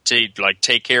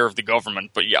 take care of the government.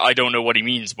 But yeah, I don't know what he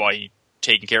means by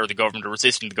taking care of the government or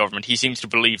resisting the government. He seems to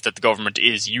believe that the government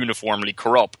is uniformly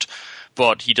corrupt,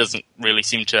 but he doesn't really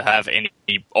seem to have any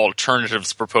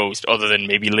alternatives proposed other than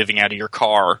maybe living out of your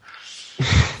car.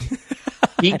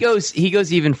 He goes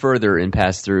even further in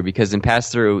Pass Through, because in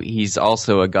Pass Through he's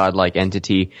also a godlike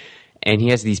entity, and he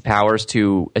has these powers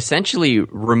to essentially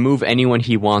remove anyone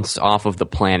he wants off of the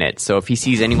planet. So if he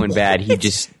sees anyone bad, he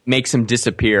just makes them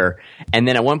disappear. And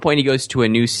then at one point he goes to a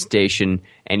news station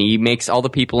and he makes all the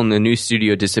people in the news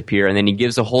studio disappear, and then he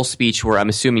gives a whole speech where I'm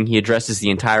assuming he addresses the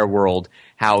entire world,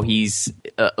 how he's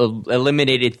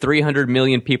eliminated 300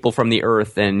 million people from the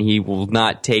earth and he will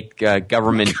not take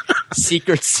government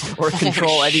secrets or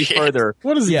control any further.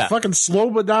 What is he, fucking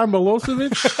Slobodan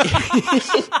Milosevic?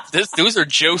 Those are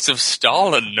Joseph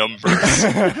Stalin numbers.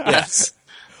 Yes.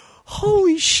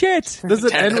 Holy shit. Does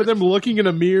it end with him looking in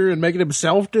a mirror and making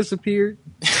himself disappear?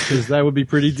 Because that would be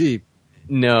pretty deep.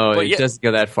 No, it doesn't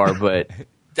go that far, but...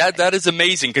 That is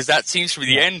amazing, because that seems to be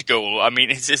the end goal. I mean,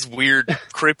 it's this weird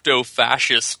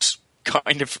crypto-fascist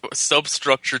kind of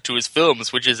substructure to his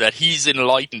films, which is that he's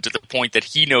enlightened to the point that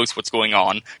he knows what's going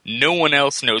on. No one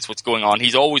else knows what's going on.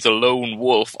 He's always a lone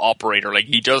wolf operator. Like,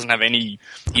 he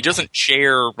doesn't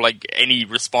share, like, any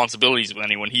responsibilities with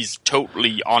anyone. He's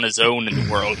totally on his own in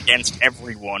the world against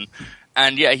everyone.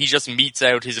 And yeah, he just metes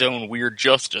out his own weird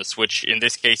justice, which in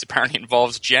this case apparently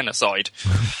involves genocide.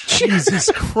 Jesus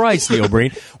Christ, Neil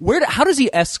Breen. How does he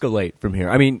escalate from here?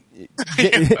 I mean,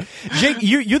 Jake,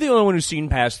 you're the only one who's seen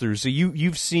Pass Through, so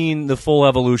you've seen the full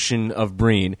evolution of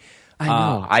Breen. I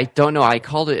know. I don't know. I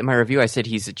called it in my review. I said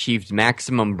he's achieved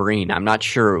maximum Breen. I'm not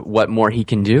sure what more he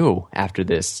can do after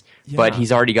this, but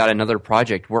he's already got another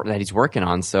project that he's working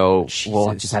on, so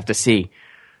we'll just have to see.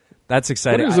 That's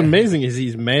exciting. What is amazing is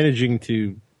he's managing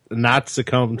to not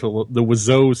succumb to the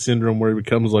Wiseau syndrome, where he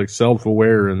becomes like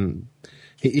self-aware, and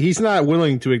he's not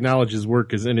willing to acknowledge his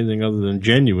work as anything other than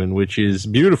genuine, which is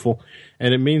beautiful,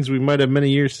 and it means we might have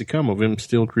many years to come of him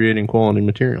still creating quality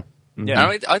material.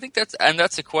 Yeah, I think that's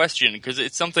a question, because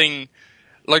it's something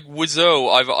like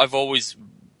Wiseau. I've always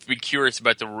been curious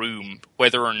about The Room,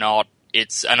 whether or not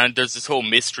it's, and there's this whole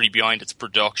mystery behind its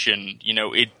production.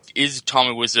 Is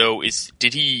Tommy Wiseau, is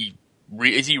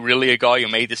he really a guy who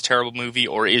made this terrible movie,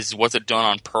 or was it done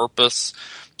on purpose?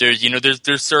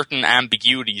 There's certain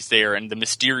ambiguities there, and the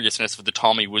mysteriousness of the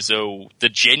Tommy Wiseau, the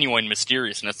genuine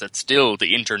mysteriousness that still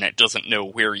the internet doesn't know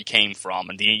where he came from,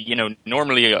 and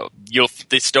normally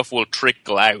this stuff will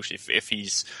trickle out if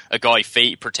he's a guy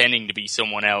pretending to be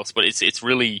someone else, but it's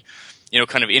really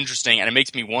kind of interesting, and it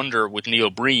makes me wonder with Neil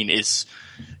Breen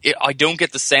I don't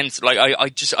get the sense, like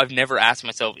I've never asked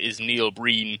myself, is Neil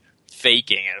Breen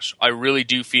faking it? I really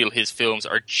do feel his films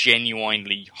are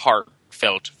genuinely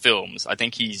heartfelt films. I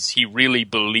think he really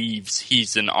believes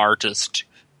he's an artist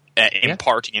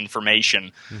imparting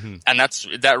information, and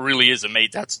that really is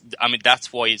amazing.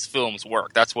 That's why his films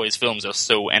work. That's why his films are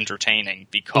so entertaining,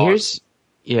 because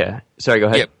sorry, go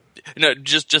ahead. No,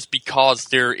 just because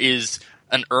there is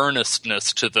an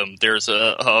earnestness to them. There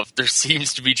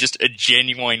seems to be just a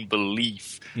genuine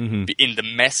belief in the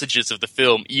messages of the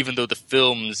film, even though the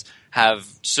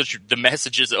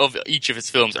messages of each of his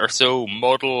films are so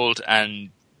muddled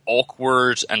and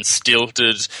awkward and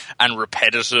stilted and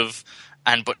repetitive,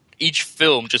 but each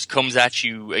film just comes at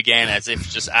you again as if it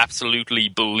just absolutely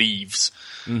believes.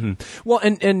 Well,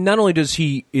 and not only is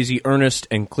he earnest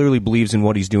and clearly believes in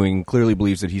what he's doing, clearly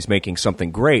believes that he's making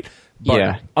something great,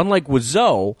 but unlike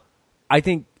Wiseau, I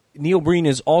think Neil Breen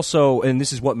is also, and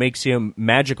this is what makes him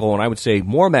magical, and I would say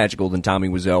more magical than Tommy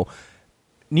Wiseau,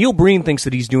 Neil Breen thinks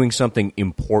that he's doing something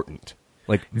important.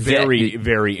 Like, very,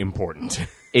 very important.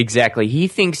 Exactly. He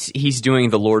thinks he's doing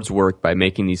the Lord's work by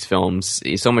making these films,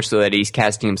 so much so that he's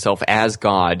casting himself as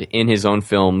God in his own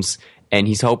films, and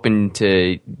he's hoping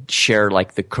to share,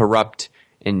 like, the corrupt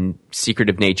and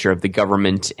secretive nature of the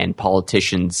government and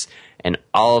politicians and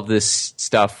all of this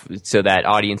stuff so that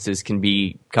audiences can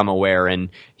become aware. And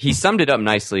he summed it up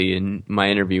nicely in my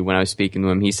interview when I was speaking to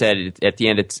him. He said at the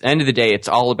end of the day, it's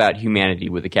all about humanity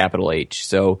with a capital H.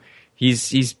 So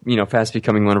he's fast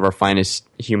becoming one of our finest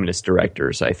humanist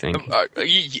directors, I think.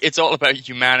 It's all about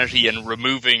humanity and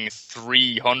removing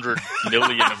 300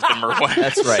 million of them or whatever.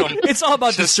 That's right. It's all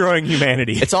about destroying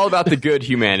humanity. It's all about the good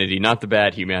humanity, not the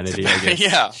bad humanity, I guess.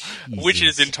 Yeah, which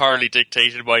is entirely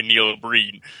dictated by Neil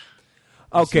Breen.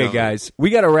 Okay, guys, we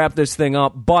got to wrap this thing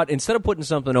up, but instead of putting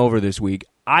something over this week,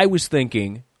 I was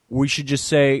thinking we should just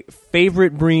say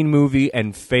favorite Breen movie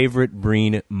and favorite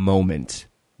Breen moment.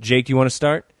 Jake, you want to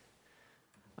start?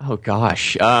 Oh,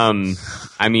 gosh.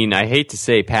 I mean, I hate to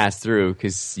say pass through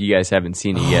because you guys haven't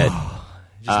seen it yet.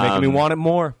 Just making me want it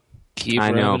more. Keep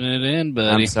I know. rubbing it in,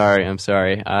 buddy. I'm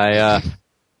sorry.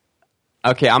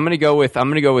 Okay, I'm gonna go with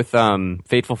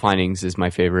Fateful Findings is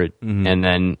my favorite, and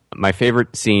then my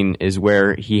favorite scene is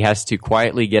where he has to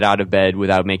quietly get out of bed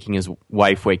without making his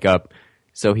wife wake up.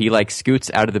 So he like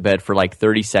scoots out of the bed for like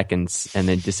 30 seconds and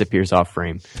then disappears off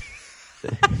frame.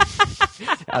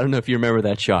 I don't know if you remember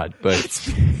that shot, but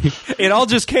it all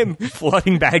just came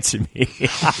flooding back to me.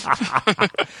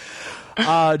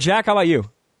 Jack, how about you?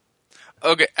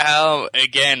 Okay,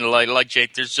 again, like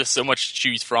Jake, there's just so much to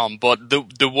choose from. But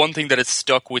the one thing that has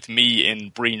stuck with me in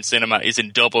Breen cinema is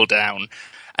in Double Down.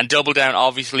 And Double Down,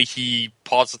 obviously, he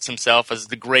posits himself as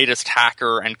the greatest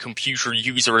hacker and computer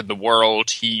user in the world.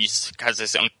 He has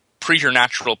this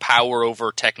preternatural power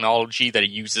over technology that he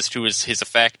uses to his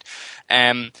effect.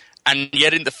 And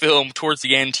yet in the film, towards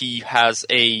the end, he has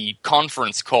a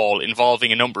conference call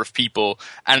involving a number of people,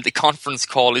 and the conference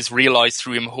call is realized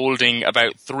through him holding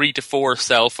about 3 to 4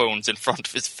 cell phones in front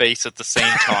of his face at the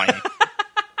same time.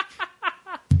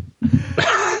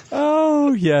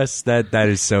 Oh, yes, that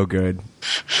is so good.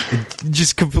 It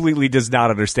just completely does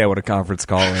not understand what a conference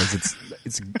call is.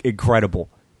 It's incredible.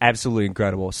 Absolutely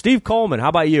incredible. Steve Coleman, how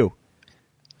about you?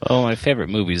 Oh, my favorite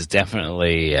movie is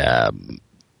definitely...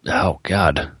 oh,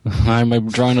 God. I'm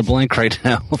drawing a blank right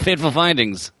now. Fateful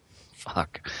Findings.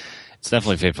 Fuck. It's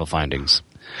definitely Fateful Findings.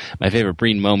 My favorite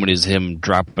Breen moment is him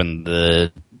dropping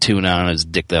the tuna on his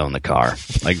dick, though, in the car.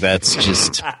 Like, that's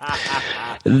just...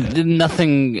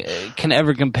 Nothing can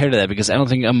ever compare to that, because I don't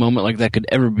think a moment like that could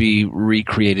ever be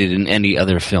recreated in any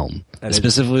other film.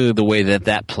 Specifically the way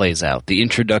that plays out. The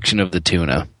introduction of the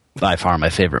tuna. By far my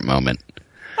favorite moment.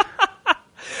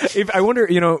 I wonder,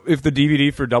 if the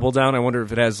DVD for Double Down, I wonder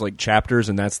if it has like chapters,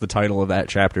 and that's the title of that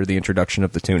chapter, the introduction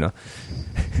of the tuna.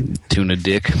 Tuna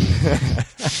dick.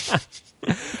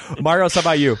 Marios, how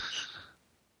about you?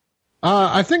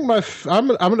 I think I'm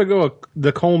going to go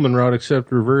the Coleman route,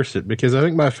 except reverse it, because I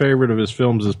think my favorite of his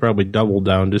films is probably Double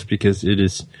Down, just because it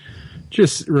is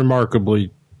just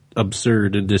remarkably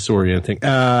absurd and disorienting.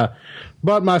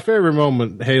 But my favorite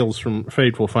moment hails from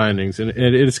Fateful Findings, and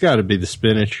it's got to be the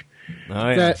spinach. Oh,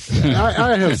 yeah.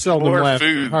 I have seldom laughed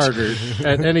food. harder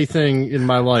at anything in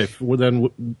my life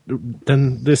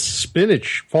than this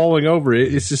spinach falling over.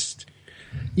 It's just,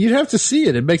 you'd have to see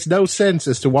it. It makes no sense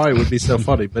as to why it would be so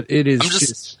funny, but it is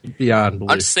just beyond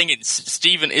belief. I'm just thinking,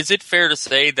 Stephen, is it fair to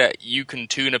say that you can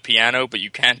tune a piano, but you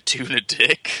can't tune a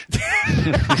dick?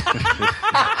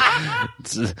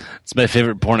 It's my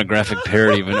favorite pornographic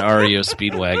parody of an REO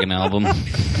Speedwagon album.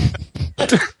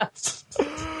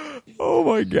 Oh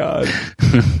my God!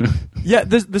 Yeah,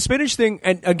 the spinach thing,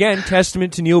 and again,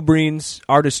 testament to Neil Breen's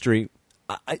artistry.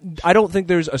 I don't think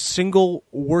there's a single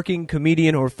working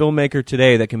comedian or filmmaker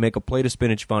today that can make a plate of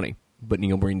spinach funny, but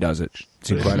Neil Breen does it. It's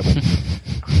incredible.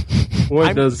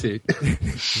 Boy, does he!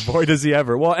 Boy, does he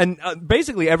ever! Well, and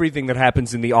basically everything that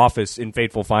happens in The Office in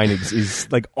Fateful Findings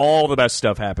is like all the best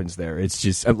stuff happens there. It's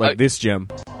just like this gem.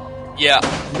 Yeah.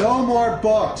 No more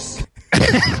books.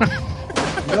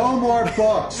 No more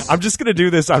books. I'm just gonna do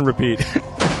this on repeat.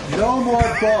 No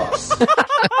more books.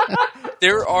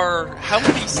 There are how more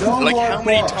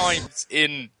many books. times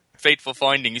in Fateful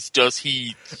Findings does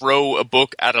he throw a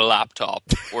book at a laptop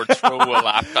or throw a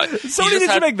laptop? Somebody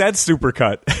needs to make that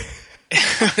supercut.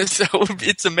 So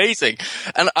it's amazing,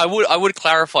 and I would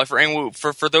clarify for anyone,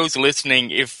 for those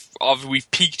listening, if we've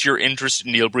piqued your interest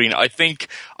in Neil Breen, I think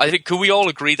could we all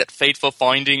agree that Fateful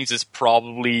Findings is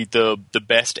probably the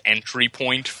best entry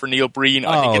point for Neil Breen?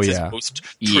 I think it's his most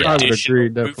I would traditional agree,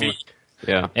 definitely. movie.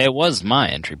 Yeah. It was my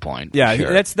entry point. Yeah,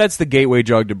 Sure. that's the gateway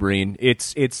drug to Breen.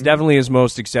 It's definitely his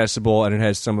most accessible, and it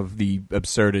has some of the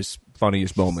absurdest,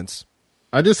 funniest moments.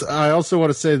 I also want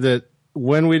to say that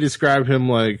when we describe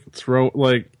him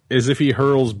as if he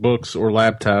hurls books or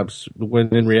laptops,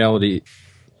 when in reality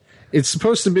it's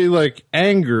supposed to be like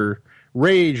anger,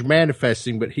 rage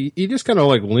manifesting, but he just kind of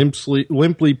like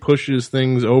limply pushes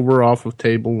things over off of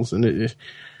tables, and it's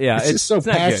just so it's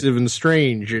not passive good. and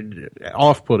strange and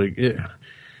off-putting.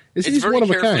 He's Very one of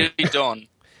a carefully kind. done.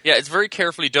 Yeah, it's very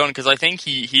carefully done because I think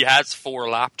he has 4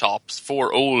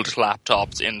 old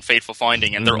laptops in Fateful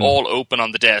Finding, and they're all open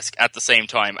on the desk at the same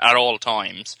time, at all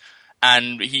times.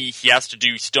 And he has to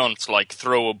do stunts like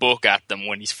throw a book at them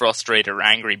when he's frustrated or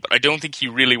angry, but I don't think he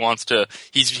really wants to.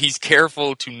 He's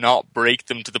careful to not break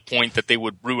them to the point that they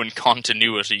would ruin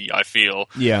continuity, I feel.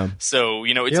 Yeah. So,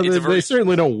 it's Yeah, a very... they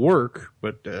certainly don't work,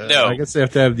 but No. I guess they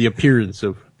have to have the appearance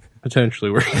of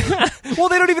potentially working. Well,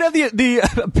 they don't even have the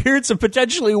appearance of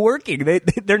potentially working.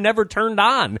 They're never turned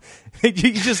on. He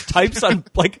just types on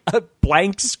like a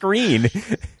blank screen.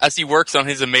 As he works on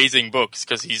his amazing books,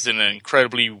 because he's an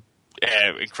incredibly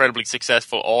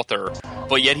successful author,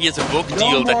 but yet he has a book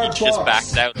deal that he just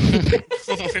backed out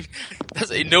of.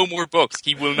 No more books.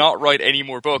 He will not write any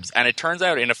more books. And it turns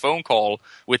out in a phone call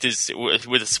with a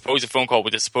supposed phone call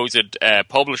with his supposed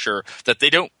publisher that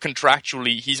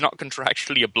he's not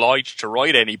contractually obliged to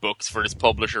write any books for his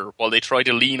publisher while they try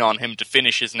to lean on him to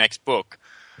finish his next book,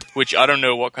 which I don't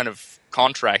know what kind of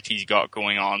contract he's got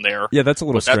going on there. Yeah, that's a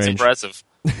little but that's strange. impressive.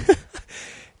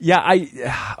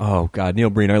 Yeah, oh God, Neil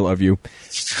Breen, I love you.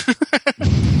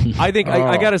 I think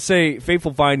I gotta say,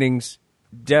 Fateful Findings,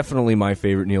 definitely my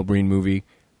favorite Neil Breen movie.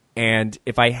 And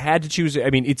if I had to choose,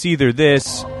 I mean, it's either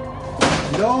this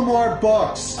No more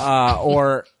books.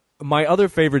 or my other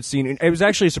favorite scene. It was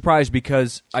actually a surprise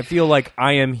because I feel like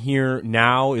I Am Here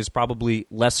Now is probably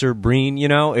lesser Breen.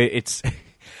 It's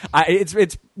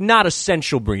not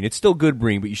essential Breen. It's still good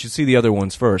Breen, but you should see the other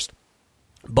ones first.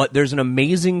 But there's an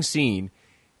amazing scene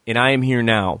in I Am Here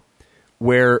Now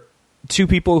where 2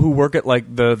 people who work at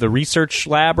like the research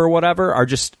lab or whatever are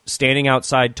just standing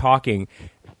outside talking,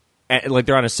 like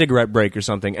they're on a cigarette break or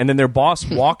something, and then their boss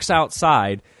walks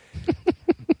outside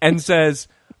and says,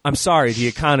 "I'm sorry, the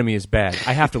economy is bad.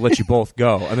 I have to let you both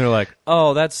go." And they're like,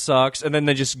 "Oh, that sucks." And then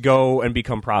they just go and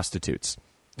become prostitutes.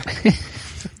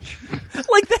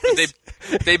 Like that is...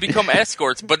 They become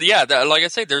escorts, but yeah, like I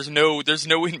say, there's no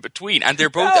in between, and they're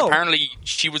both apparently.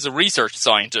 She was a research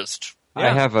scientist. I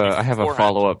have a Beforehand.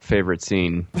 follow-up favorite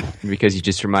scene because you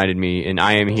just reminded me, and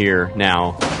I Am Here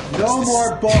Now. No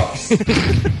more books.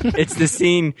 It's the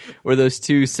scene where those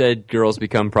 2 said girls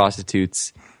become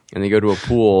prostitutes, and they go to a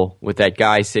pool with that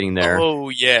guy sitting there. Oh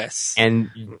yes, And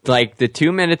like the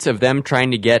 2 minutes of them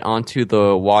trying to get onto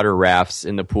the water rafts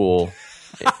in the pool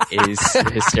is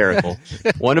hysterical.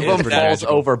 One of them falls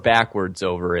magical. over backwards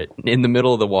over it in the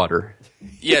middle of the water.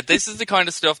 yeah. This is the kind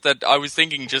of stuff that I was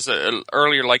thinking just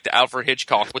earlier, like the Alfred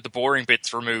Hitchcock with the boring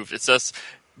bits removed. It's just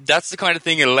that's the kind of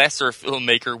thing a lesser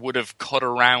filmmaker would have cut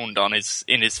around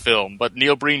in his film. But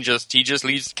Neil Breen just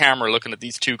leaves the camera looking at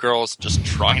these 2 girls just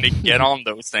trying to get on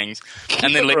those things,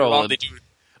 and then later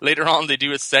on they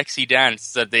do a sexy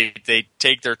dance that they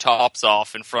take their tops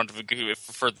off in front of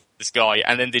for this guy,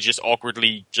 and then they just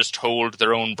awkwardly just hold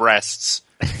their own breasts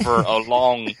for a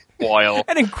long while.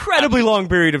 An incredibly long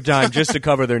period of time just to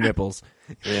cover their nipples.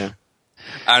 Yeah.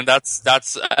 And that's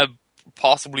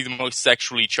possibly one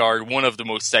of the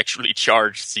most sexually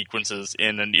charged sequences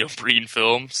in a Neil Breen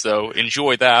film. So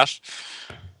enjoy that.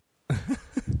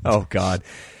 Oh God,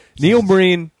 Neil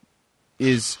Breen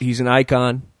he's an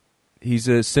icon. He's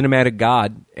a cinematic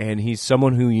god, and he's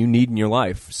someone who you need in your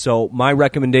life. So my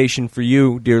recommendation for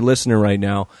you, dear listener, right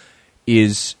now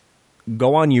is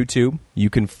go on YouTube. You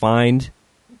can find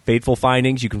Fateful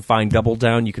Findings. You can find Double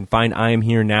Down. You can find I Am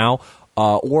Here Now.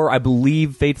 Or I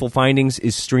believe Fateful Findings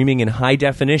is streaming in high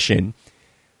definition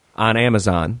on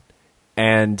Amazon.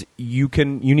 And you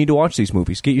need to watch these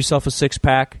movies. Get yourself a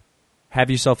 6-pack have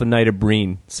yourself a night of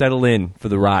Breen. Settle in for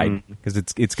the ride because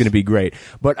it's going to be great.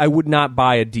 But I would not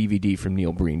buy a DVD from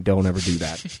Neil Breen. Don't ever do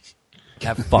that.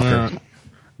 That fucker.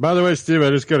 By the way, Steve, I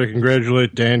just got to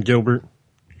congratulate Dan Gilbert.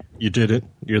 You did it.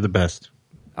 You're the best.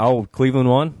 Oh, Cleveland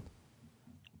won?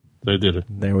 They did it.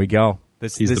 There we go.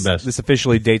 He's the best. This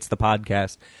officially dates the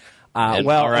podcast. And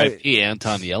R.I.P.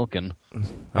 Anton Yelkin.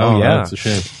 Oh, yeah. That's a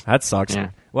shame. That sucks.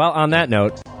 Yeah. Well, on that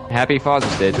note, Happy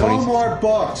Father's Day, Tony. No more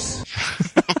books.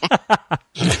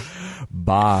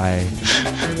 bye.